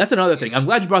trouble. That's another thing. I'm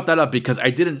glad you brought that up because I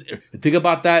didn't think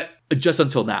about that just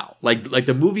until now. Like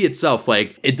the movie itself,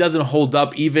 like it doesn't hold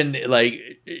up even like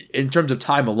in terms of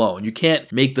time alone. You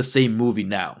can't make the same movie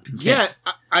now. Yeah,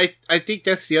 I think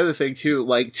that's the other thing too.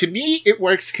 Like to me, it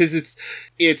works because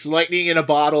it's lightning in a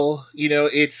bottle. You know,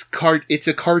 it's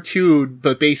a cartoon,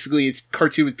 but basically it's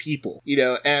cartoon with people. You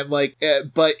know, and like,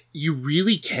 but you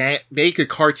really can't make a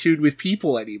cartoon with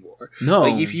people anymore. No,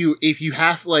 like if you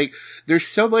have like, there's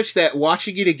so much that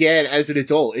watching it again as an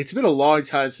adult, it's been a long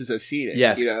time since I've seen it.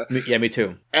 Yes, you know? Yeah, me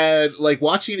too. And like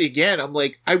watching it again, I'm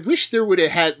like, I wish there would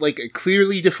have had like a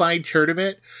clearly defined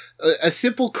tournament, a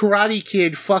simple Karate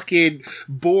Kid fucking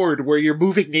board where you're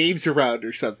moving names around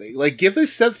or something. Like, give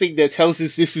us something that tells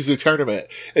us this is a tournament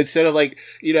instead of like,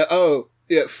 you know,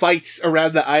 fights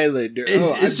around the island. Or,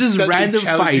 it's just random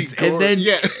fights, and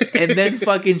then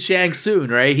fucking Shang Tsung,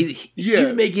 right?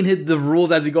 He's making the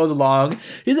rules as he goes along.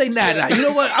 He's like, nah. You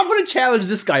know what? I'm gonna challenge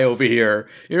this guy over here.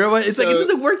 You know what? It's like it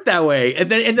doesn't work that way.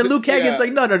 And then Liu Kang is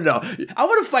like, no. I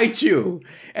want to fight you.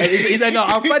 And he's like, no,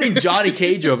 I'm fighting Johnny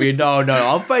Cage over here. No,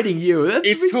 I'm fighting you. That's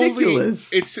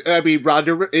ridiculous.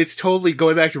 It's totally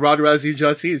going back to Ronda Rousey and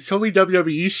John Cena. It's totally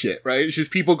WWE shit, right? It's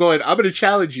just people going, I'm gonna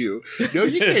challenge you. No,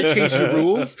 you can't change the rules.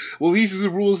 Well, these are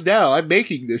the rules now. I'm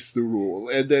making this the rule.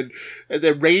 And then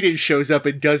Raiden shows up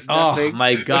and does nothing. Oh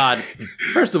my god.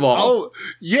 First of all.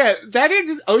 That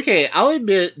is okay. I'll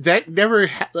admit that never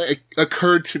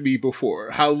occurred to me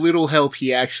before how little help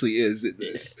he actually is in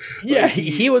this. Yeah, like,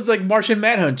 he was like Martian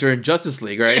Manhunter in Justice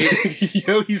League, right?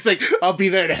 He's like, I'll be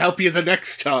there to help you the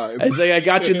next time. It's like, I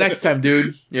got you next time,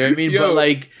 dude. You know what I mean? But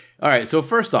like, all right, so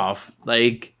first off,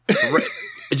 like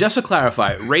just to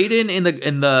clarify, Raiden in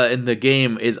the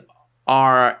game is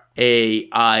Raiden,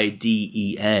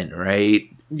 right?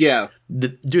 Yeah.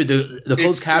 The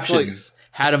closed captions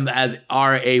had him as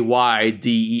Rayden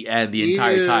the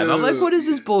entire time. I'm like, what is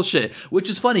this bullshit? Which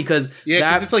is funny because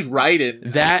it's like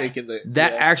Raiden.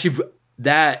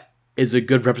 That is a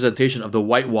good representation of the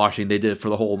whitewashing they did for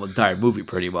the whole entire movie,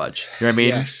 pretty much. You know what I mean?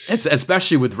 Yes. It's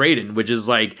especially with Raiden, which is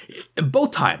like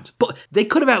both times. But they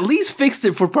could have at least fixed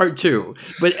it for part 2.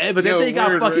 But then they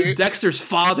got fucking Dexter's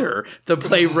father to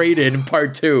play Raiden in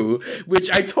part 2, which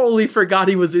I totally forgot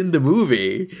he was in the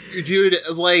movie. Dude,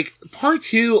 like part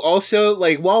 2 also,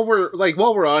 like while we're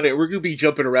on it, we're gonna be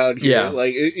jumping around here. Yeah.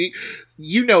 Like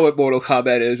you know what Mortal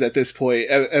Kombat is at this point.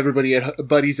 Everybody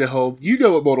buddies at home, you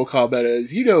know what Mortal Kombat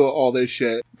is. You know all this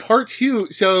shit. Part 2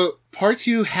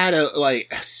 had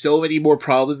so many more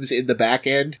problems in the back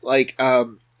end. Like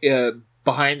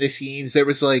behind the scenes, there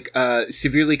was like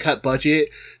severely cut budget.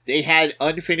 They had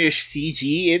unfinished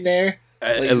CG in there.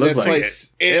 It looked like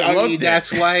it.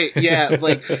 That's why,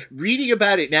 like, reading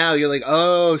about it now, you're like,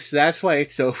 oh, so that's why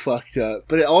it's so fucked up.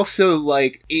 But it also,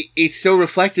 like, it's so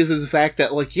reflective of the fact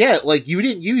that, like, you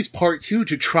didn't use part 2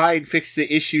 to try and fix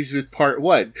the issues with part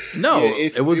 1. No,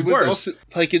 it was worse. Also,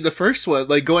 like, in the first one,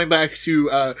 like, going back to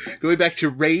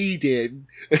Raiden.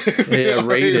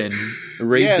 Raiden.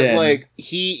 Yeah,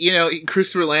 like,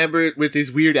 Christopher Lambert with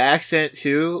his weird accent,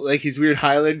 too. Like, his weird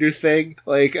Highlander thing.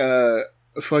 Like,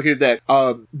 fucking that.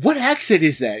 What accent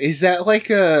is that? Is that like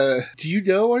do you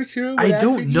know, Arturo? I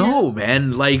don't know,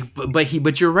 man. Like,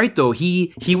 but you're right though.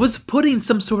 He was putting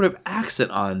some sort of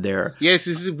accent on there. Yes,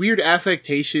 this is weird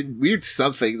affectation, weird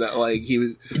something that like he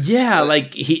was. Yeah,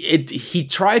 like he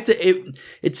tried to.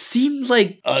 It seemed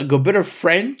like a bit of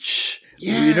French.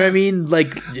 Yeah. You know what I mean?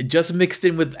 Like, just mixed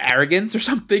in with arrogance or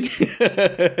something.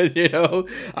 You know?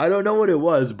 I don't know what it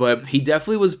was, but he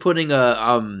definitely was putting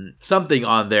something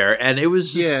on there, and it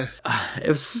was just, it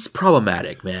was just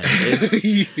problematic, man.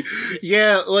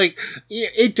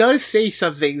 It does say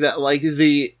something that, like,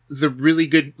 the really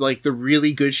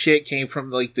good shit came from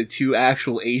like the 2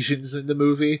 actual Asians in the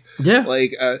movie. Yeah,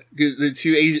 like the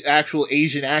 2 actual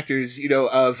Asian actors,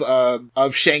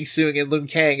 of Shang Tsung and Liu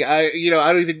Kang.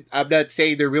 I'm not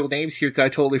saying their real names here because I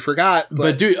totally forgot.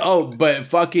 But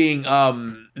fucking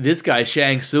this guy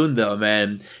Shang Tsung though,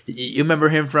 man, you remember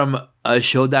him from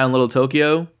Showdown in Little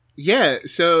Tokyo? Yeah,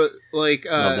 so like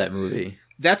love that movie.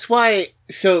 That's why.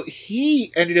 So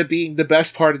he ended up being the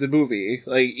best part of the movie.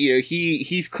 Like,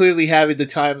 he's clearly having the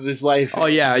time of his life. Oh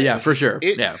yeah, for sure.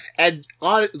 And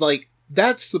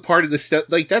that's the part of the stuff.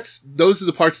 Like, those are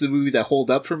the parts of the movie that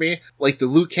hold up for me. Like, the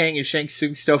Liu Kang and Shang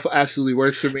Tsung stuff absolutely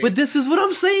works for me. But this is what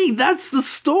I'm saying. That's the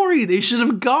story they should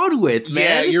have gone with,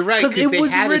 man. Yeah, you're right. Because it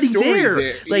was already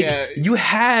there. Like, you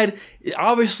had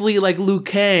obviously, like, Liu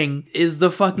Kang is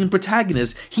the fucking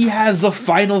protagonist. He has the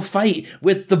final fight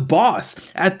with the boss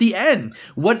at the end.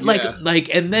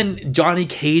 And then Johnny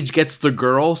Cage gets the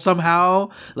girl somehow.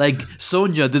 Like,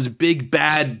 Sonya, this big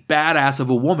badass of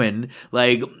a woman,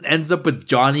 like, ends up with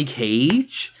Johnny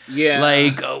Cage. Yeah.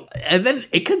 Like, and then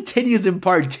it continues in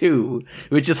part 2,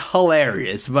 which is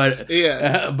hilarious. But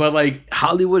but like,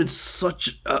 Hollywood is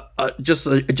such just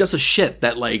a shit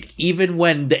that, like, even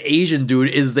when the Asian dude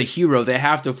is the hero, they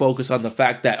have to focus on the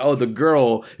fact that, the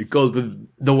girl goes with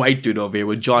the white dude over here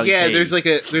with Johnny Cage. Yeah,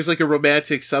 there's like a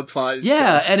romantic subplot.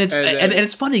 Yeah, and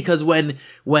it's funny because when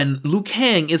Liu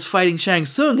Kang is fighting Shang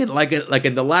Tsung, and like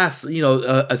in the last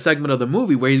a segment of the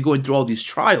movie where he's going through all these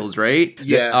trials, right?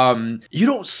 Yeah. You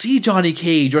don't see Johnny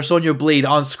Cage or Sonya Blade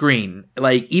on screen.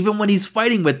 Like, even when he's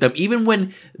fighting with them, even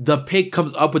when the pig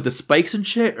comes up with the spikes and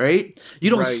shit, right? You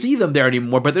don't see them there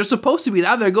anymore, but they're supposed to be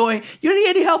down there going, "You need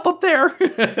any help up there?"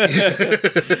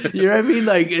 You know what I mean?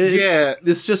 Like,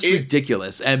 it's just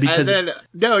ridiculous. And because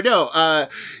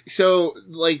so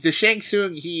like the Shang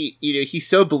Tsung, he's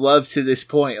so beloved to this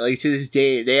point, like to this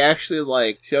day. They actually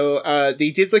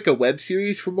they did like a web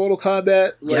series for Mortal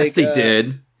Kombat. Yes, they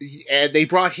did. And they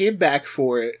brought him back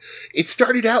for it. It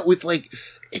started out with like,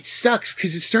 it sucks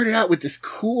because it started out with this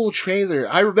cool trailer.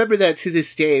 I remember that to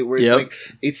this day, where it's like,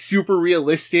 it's super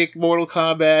realistic Mortal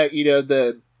Kombat.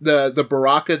 The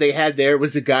Baraka they had there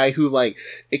was a guy who like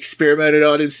experimented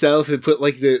on himself and put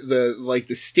like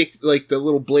the stick, like the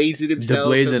little blades in himself. The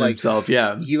blades in himself,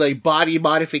 yeah. He like body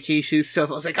modification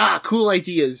stuff. I was like, cool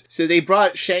ideas. So they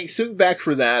brought Shang Tsung back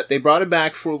for that. They brought him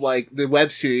back for like the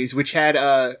web series, which had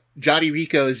Johnny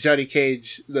Rico as Johnny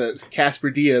Cage, the Casper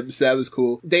Diem, so that was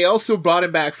cool. They also brought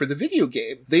him back for the video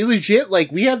game. They legit, like,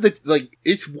 we have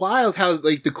it's wild how,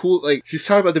 like, the cool, like, just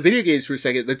talk about the video games for a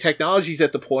second. The technology's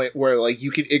at the point where, like,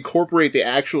 you can incorporate the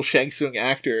actual Shang Tsung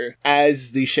actor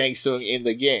as the Shang Tsung in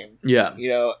the game. Yeah.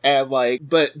 And, like,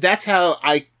 but that's how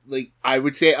I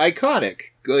would say iconic.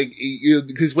 Like,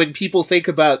 because when people think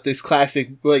about this classic,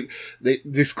 I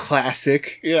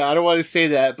don't want to say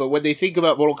that, but when they think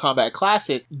about Mortal Kombat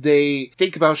Classic, they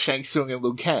think about Shang Tsung and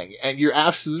Liu Kang. And you're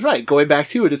absolutely right. Going back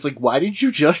to it, it's like, why didn't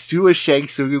you just do a Shang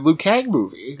Tsung and Liu Kang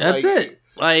movie? That's it.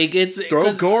 Like,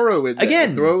 throw Goro in there.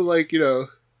 Again. Throw,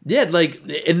 Yeah, like,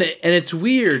 and it's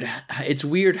weird. It's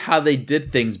weird how they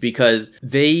did things because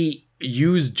they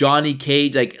use Johnny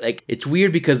Cage, like it's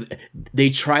weird because they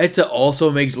tried to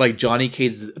also make like Johnny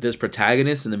Cage this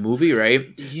protagonist in the movie, right?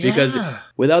 Yeah. Because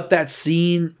without that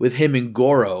scene with him and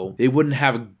Goro, they wouldn't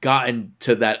have gotten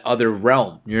to that other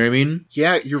realm. You know what I mean?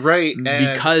 Yeah, you're right.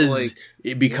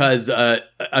 Because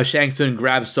Shang Tsung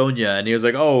grabbed Sonya and he was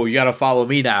like, "Oh, you gotta follow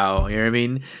me now." You know what I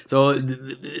mean? So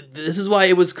this is why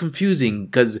it was confusing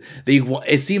because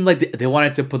it seemed like they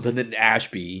wanted to put Lyndon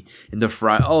Ashby in the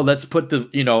front. Oh, let's put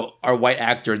our white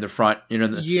actor in the front, in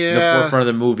the forefront of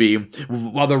the movie,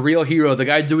 while the real hero, the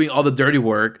guy doing all the dirty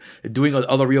work, doing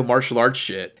all the real martial arts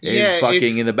shit, is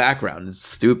fucking in the background. It's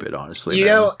stupid, honestly.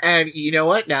 And you know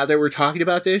what? Now that we're talking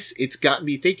about this, it's got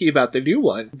me thinking about the new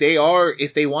one.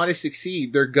 If they want to succeed,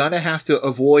 they're gonna have to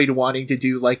avoid wanting to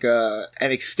do like an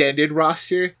extended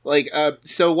roster.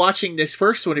 So watching this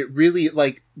first one, it really,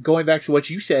 like, going back to what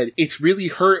you said, it's really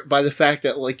hurt by the fact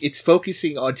that, like, it's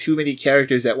focusing on too many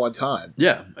characters at one time.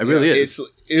 Yeah, it really is.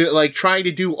 Like, trying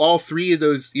to do all three of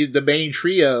those, the main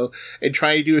trio, and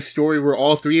trying to do a story where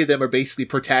all three of them are basically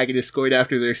protagonists going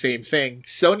after their same thing.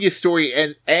 Sonya's story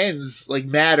ends, like,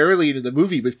 mad early into the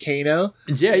movie with Kano.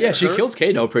 Yeah, she kills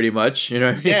Kano pretty much,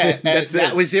 Yeah,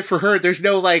 that was it for her. There's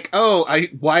no, like,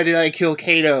 why did I kill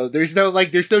Kano? There's no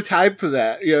time for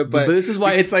that. But this is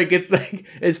why it's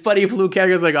funny if Liu Kang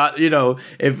is like,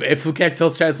 if Liu Kang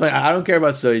tells Chad, like, I don't care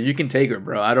about Sonya, you can take her,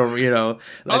 bro. I don't,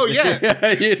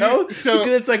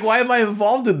 So it's like, why am I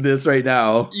involved in this right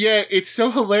now? Yeah, it's so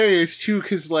hilarious too,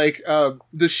 because like then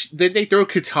they throw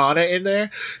Katana in there,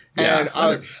 and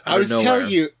I was telling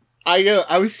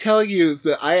you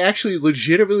that I actually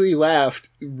legitimately laughed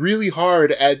really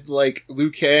hard at like Liu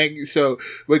Kang. So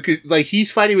when like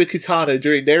he's fighting with Katana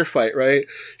during their fight, right?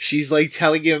 She's like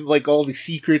telling him like all the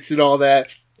secrets and all that,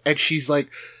 and she's like,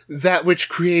 "That which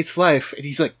creates life," and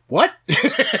he's like, "What?"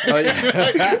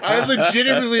 I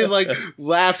legitimately like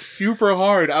laughed super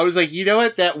hard. I was like, you know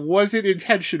what? That wasn't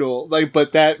intentional. Like,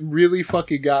 but that really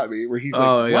fucking got me. Where he's like,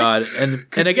 "Oh my god!" And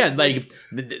again, like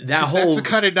that whole that's the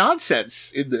kind of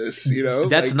nonsense in this.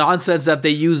 That's nonsense that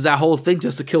they use that whole thing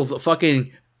just to kill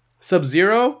fucking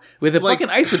Sub-Zero with a fucking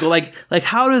icicle. Like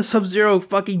how does Sub-Zero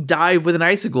fucking die with an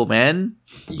icicle, man?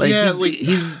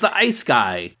 He's the ice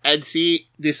guy. And see,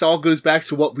 this all goes back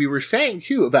to what we were saying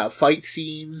too about fight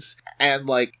scenes and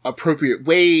like appropriate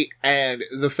weight, and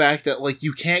the fact that like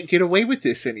you can't get away with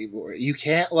this anymore. You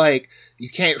can't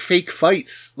fake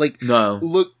fights. Like, no.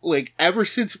 Look, like ever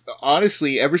since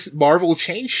Marvel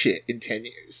changed shit in 10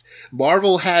 years.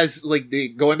 Marvel has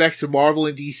going back to Marvel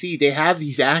and DC, they have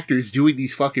these actors doing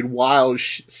these fucking wild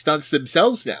stunts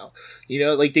themselves now. You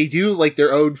know, like they do like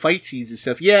their own fight scenes and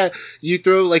stuff. Yeah, you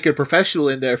throw like a professional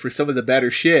in there for some of the better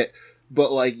shit.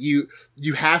 But like you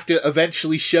have to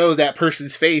eventually show that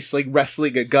person's face, like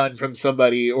wrestling a gun from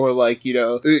somebody, or like, you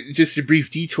know, just a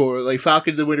brief detour, like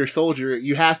Falcon and the Winter Soldier.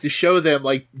 You have to show them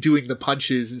like doing the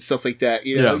punches and stuff like that.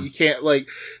 You know, you can't like,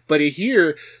 but in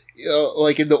here, you know,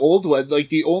 like in the old one, like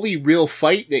the only real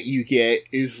fight that you get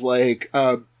is like,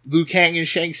 Liu Kang and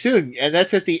Shang Tsung, and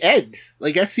that's at the end.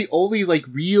 Like that's the only like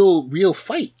real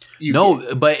fight.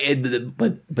 But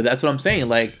that's what I'm saying.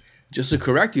 Like, just to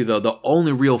correct you, though, the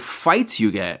only real fights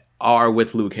you get are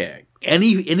with Liu Kang.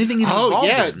 Anything he's involved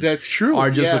in, that's true.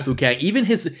 Are just with Liu Kang. Even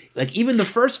the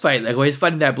first fight, like when he's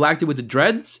fighting that black dude with the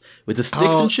dreads, with the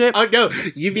sticks and shit. Oh no,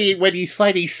 you mean when he's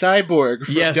fighting Cyborg?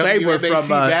 From Cyborg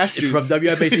from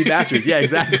WMAC Masters. Yeah,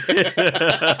 exactly.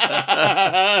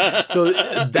 So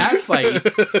that fight,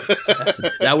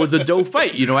 that was a dope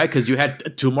fight, you know, right? Because you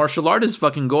had two martial artists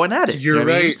fucking going at it. You're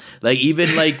right. I mean? Like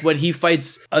even like when he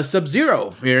fights a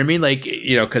Sub-Zero, you know what I mean? Like,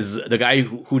 you know, because the guy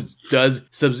who does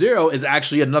Sub-Zero is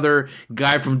actually another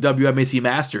guy from WMAC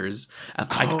Masters.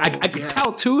 I could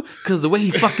tell too, because the way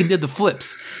he fucking did the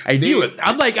flips, I knew it.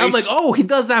 I'm like, oh, he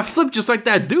does that flip just like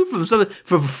that dude from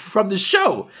the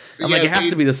show. I'm like, it has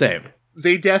to be the same.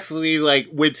 They definitely like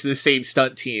went to the same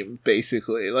stunt team,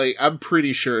 basically. Like, I'm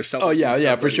pretty sure. Oh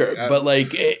yeah, for sure. But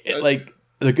like, like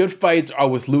the good fights are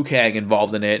with Liu Kang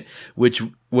involved in it, which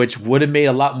would have made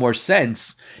a lot more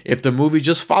sense if the movie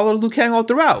just followed Liu Kang all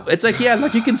throughout. It's like, yeah,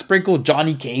 like you can sprinkle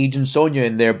Johnny Cage and Sonya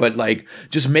in there, but like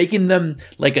just making them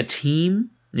like a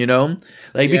team. You know,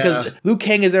 like because Liu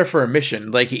Kang is there for a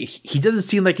mission. Like he doesn't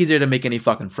seem like he's there to make any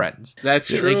fucking friends. That's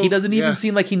true. Like he doesn't even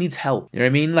seem like he needs help. You know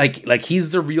what I mean? Like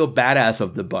he's the real badass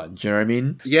of the bunch. You know what I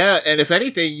mean? Yeah, and if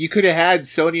anything, you could have had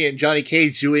Sonya and Johnny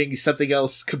Cage doing something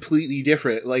else completely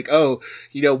different. Like, oh,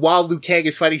 you know, while Liu Kang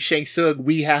is fighting Shang Tsung,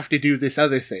 we have to do this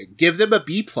other thing. Give them a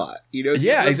B plot. You know?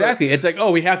 Yeah, exactly. It's like,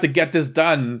 oh, we have to get this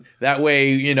done. That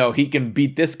way, you know, he can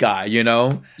beat this guy. You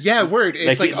know? Yeah, word.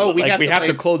 It's like oh, we have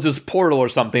to close this portal or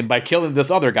something by killing this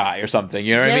other guy or something,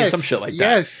 you know what I mean? Some shit like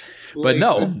that. Yes. But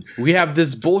no, we have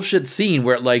this bullshit scene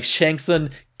where like Shang Tsung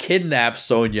kidnaps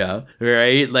Sonya,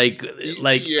 right?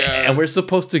 And we're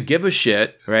supposed to give a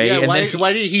shit, right? Yeah, and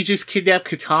why did he just kidnap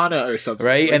Katana or something?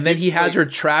 Right? Like, and then he has her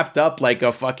trapped up like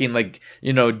a fucking like,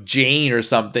 you know, Jane or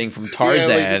something from Tarzan.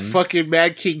 Yeah, like fucking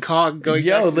Mad King Kong going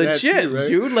back to legit, that too, right?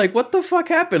 Dude, like what the fuck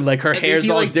happened? Like her hair's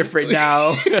all different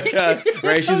now.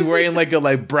 Right? She's wearing like a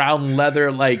like brown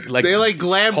leather like they like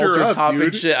glammed her up, top dude.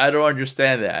 and shit. I don't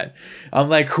understand that. I'm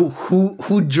like,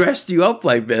 who dressed you up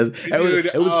like this? Dude,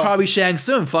 it was probably Shang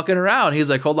Tsung fucking around. He's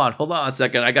like, hold on a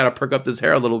second. I gotta perk up this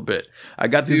hair a little bit. I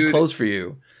got these clothes for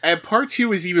you. And part 2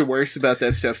 was even worse about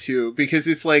that stuff too, because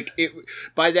it's like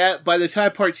by the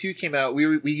time part 2 came out,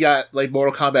 we got like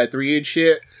Mortal Kombat 3 and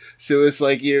shit. So it's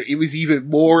like, you know, it was even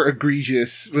more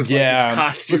egregious with like its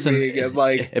costuming. And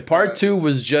like part 2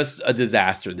 was just a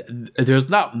disaster. There's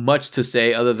not much to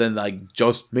say other than like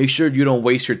just make sure you don't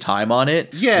waste your time on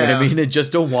it. Yeah, you know what I mean, and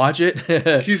just don't watch it.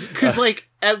 Because like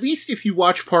at least if you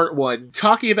watch part 1,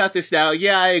 talking about this now,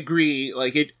 yeah, I agree.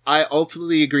 Like I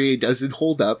ultimately agree it doesn't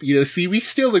hold up. You know, see, we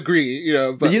still agree. You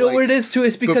know, but you know what it is too?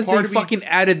 It's because they fucking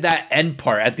added that end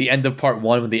part at the end of part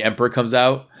 1 when the Emperor comes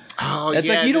out. Oh, it's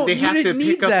like you didn't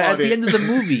need that at the end of the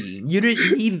movie. You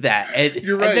didn't need that. And,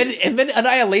 you're right. And then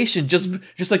Annihilation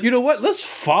just like, you know what? Let's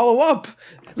follow up.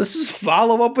 Let's just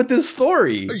follow up with this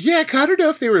story. Yeah, I don't know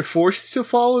if they were forced to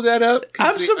follow that up.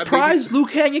 I'm surprised Liu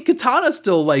Kang and Katana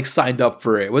still like signed up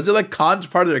for it. Was it like part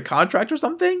of their contract or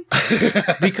something?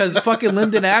 Because fucking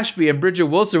Lyndon Ashby and Bridget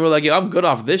Wilson were like, yeah, I'm good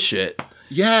off this shit.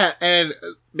 Yeah, and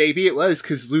maybe it was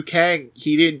because Liu Kang,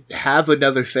 he didn't have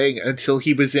another thing until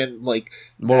he was in like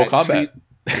Mortal Kombat.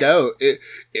 No,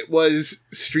 it was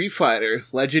Street Fighter,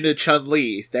 Legend of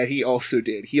Chun-Li that he also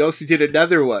did. He also did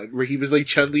another one where he was like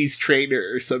Chun-Li's trainer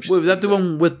or something. Wait, was that the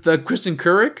one with Kristen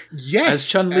Couric? Yes. As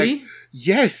Chun-Li?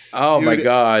 Yes. Oh, dude. My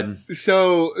God.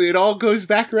 So it all goes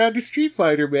back around to Street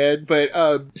Fighter, man. But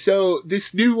so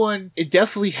this new one, it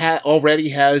definitely already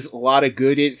has a lot of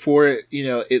good for it. You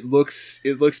know, it looks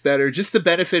better. Just the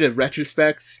benefit of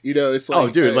retrospect. You know, it's like, oh,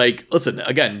 dude, like listen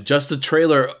again. Just the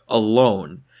trailer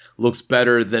alone looks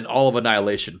better than all of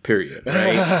Annihilation. Period.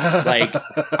 Right? Like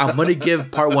I'm gonna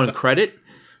give part 1 credit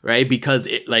right? Because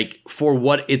it, like, for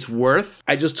what it's worth,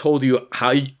 I just told you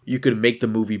how you could make the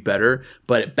movie better,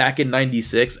 but back in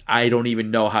 96, I don't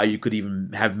even know how you could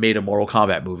even have made a Mortal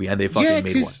Kombat movie, and they fucking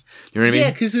made one. You know what I mean?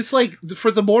 Yeah, because it's like,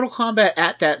 for the Mortal Kombat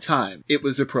at that time, it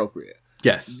was appropriate.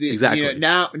 Yes, exactly. You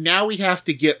know, now we have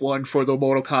to get one for the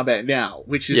Mortal Kombat now,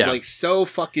 which is like so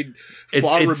fucking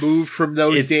far removed from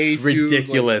those days. It's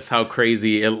ridiculous how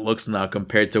crazy it looks now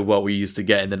compared to what we used to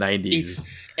get in the 90s.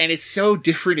 And it's so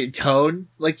different in tone.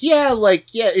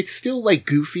 It's still like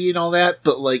goofy and all that,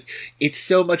 but like it's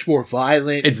so much more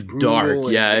violent. It's dark.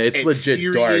 It's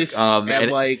legit dark.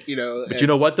 But you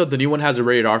know what though? The new one has a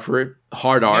rated R for it.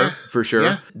 Hard R for sure.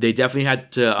 Yeah. They definitely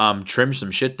had to trim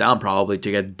some shit down probably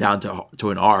to get down to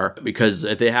an R, because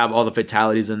if they have all the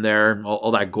fatalities in there,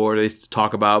 all that gore they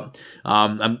talk about.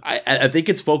 I think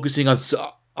it's focusing on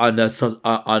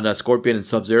Scorpion and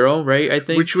Sub-Zero, right? I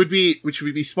think which would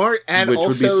be smart, and which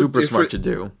would be super smart to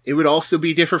do. It would also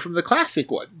be different from the classic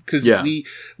one, because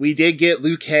we did get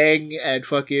Liu Kang and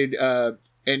fucking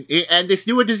and this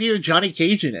new one doesn't even Johnny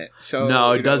Cage in it. So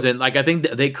no, it doesn't. Like, I think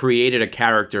they created a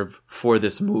character for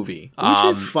this movie, which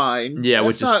is fine. Yeah,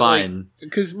 which is fine.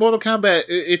 Because Mortal Kombat,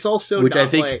 it's also which not I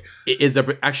think is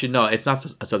actually no, it's not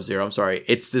a Sub-Zero. I'm sorry,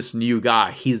 it's this new guy.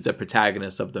 He's the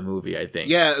protagonist of the movie, I think.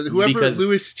 Yeah, whoever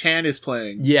Louis Chan is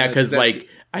playing. Yeah, because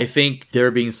I think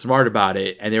they're being smart about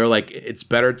it, and they were like, it's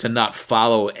better to not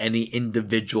follow any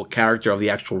individual character of the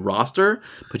actual roster,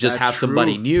 but just have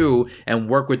somebody new and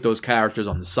work with those characters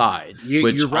on the side.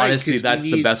 Which, right, honestly, that's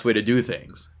the best way to do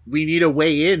things. We need a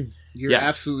way in. You're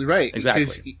absolutely right.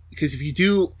 Exactly. Because if you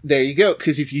do, there you go.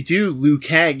 Because if you do Liu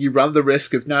Kang, you run the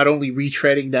risk of not only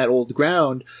retreading that old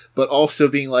ground, but also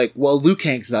being like, well, Liu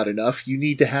Kang's not enough. You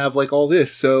need to have like all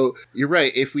this. So you're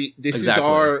right. This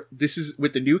is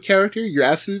with the new character. You're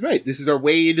absolutely right. This is our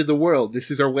way into the world.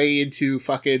 This is our way into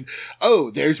fucking,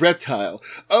 oh, there's Reptile.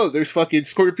 Oh, there's fucking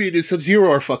Scorpion and Sub-Zero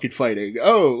are fucking fighting.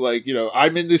 Oh, like,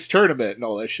 I'm in this tournament and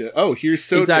all that shit. Oh, here's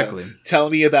Sonya. Exactly. Tell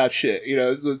me about shit.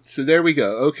 So there we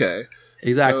go. Okay.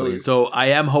 Exactly. So I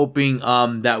am hoping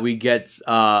that we get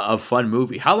a fun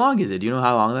movie. How long is it? Do you know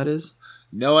how long that is?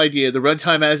 No idea. The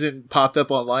runtime hasn't popped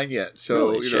up online yet.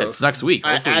 So really? It's next week.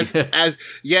 As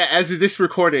of this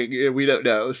recording, we don't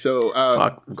know. So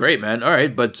fuck, great, man. All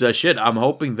right, but shit, I'm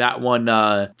hoping that one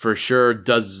for sure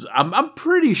does. I'm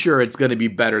pretty sure it's going to be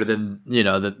better than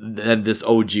than this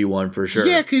OG one for sure.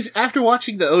 Yeah, because after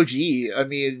watching the OG, I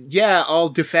mean, yeah, I'll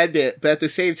defend it, but at the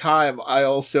same time, I'm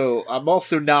also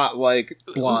not like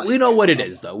blind. We know what it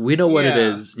is, though. We know what it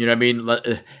is. You know what I mean?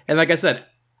 And like I said,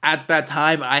 at that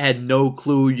time, I had no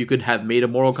clue you could have made a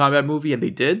Mortal Kombat movie, and they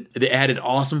did. They had an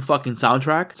awesome fucking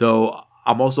soundtrack. So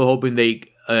I'm also hoping they,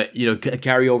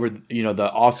 carry over,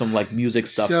 the awesome like music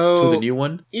stuff to the new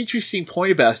one. Interesting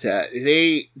point about that.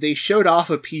 They showed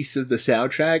off a piece of the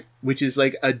soundtrack, which is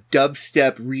like a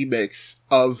dubstep remix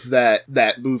of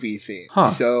that movie theme.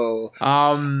 Huh. So,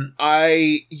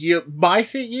 my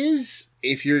thing is,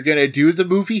 if you're gonna do the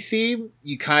movie theme,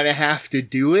 you kind of have to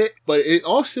do it. But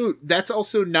that's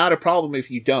also not a problem if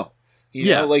you don't.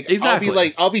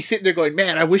 Exactly. I'll be sitting there going,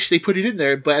 man, I wish they put it in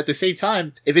there. But at the same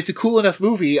time, if it's a cool enough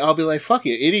movie, I'll be like, fuck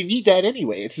it. It didn't need that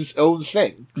anyway. It's its own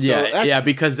thing. So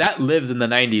because that lives in the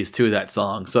 90s too, that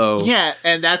song. So yeah,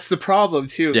 and that's the problem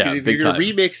too. Yeah, if you're going to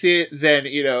remix it, then,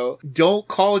 don't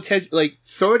call attention,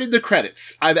 throw it in the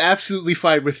credits. I'm absolutely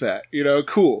fine with that.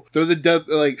 Cool. Throw the dub,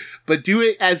 but do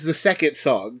it as the second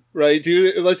song, right?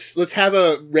 Let's have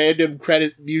a random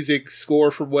credit music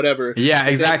score from whatever. Yeah,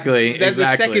 exactly. Then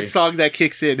the second song that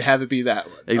kicks in, have it be that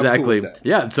one. Exactly. Cool,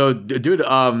 yeah. So, dude,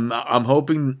 I'm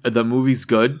hoping the movie's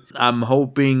good. I'm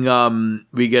hoping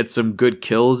we get some good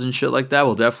kills and shit like that.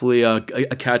 We'll definitely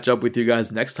catch up with you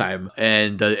guys next time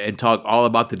and talk all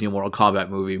about the new Mortal Kombat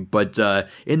movie. But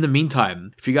in the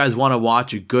meantime, if you guys want to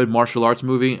watch a good martial arts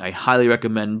movie, I highly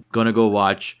recommend go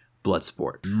watch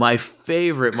Bloodsport. My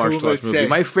favorite martial arts movie.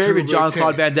 My favorite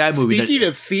Jean-Claude Van Damme movie. Speaking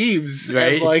of themes,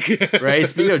 right? Right?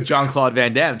 Speaking of Jean-Claude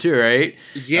Van Damme too, right?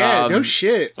 Yeah, no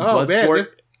shit. Oh, man.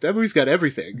 That movie's got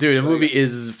everything. Dude, the movie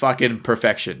is fucking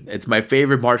perfection. It's my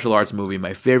favorite martial arts movie,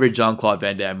 my favorite Jean-Claude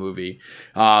Van Damme movie.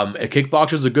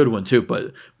 Kickboxer's a good one too,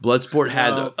 but Bloodsport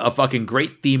has a fucking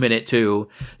great theme in it too.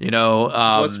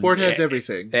 Bloodsport has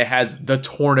everything. It has the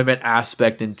tournament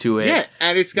aspect into it. Yeah,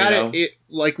 and it's got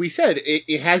like we said,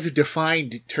 it has a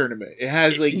defined tournament. It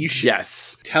has like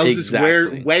tells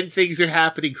exactly. us when things are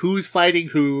happening, who's fighting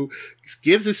who,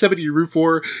 gives us somebody to root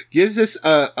for, gives us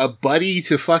a buddy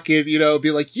to fucking,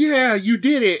 be like, yeah, you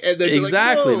did it. And then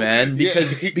exactly, man.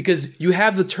 Because you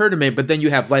have the tournament, but then you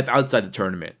have life outside the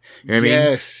tournament. You know what I mean?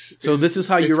 Yes. So this is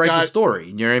how you write the story.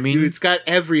 You know what I mean? Dude, it's got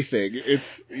everything.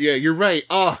 You're right.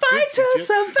 Oh, fight to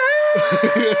survive.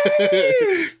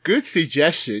 Good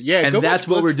suggestion. Yeah, and that's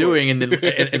what we're doing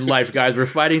in life, guys. We're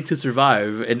fighting to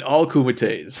survive in all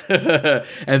kumites.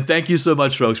 And thank you so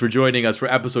much, folks, for joining us for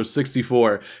episode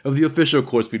 64 of the official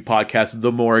Court Speed podcast,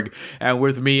 The Morgue. And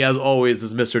with me, as always,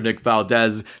 is Mr. Nick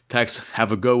Valdez. Tex,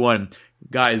 have a good one.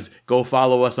 Guys, go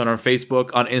follow us on our Facebook,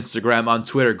 on Instagram, on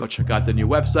Twitter. Go check out the new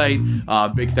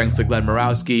website. Big thanks to Glenn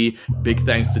Morawski. Big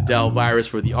thanks to Del Virus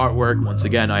for the artwork. Once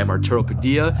again, I am Arturo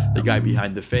Padilla, the guy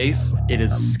behind the face. It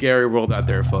is a scary world out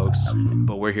there, folks,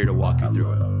 but we're here to walk you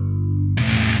through it.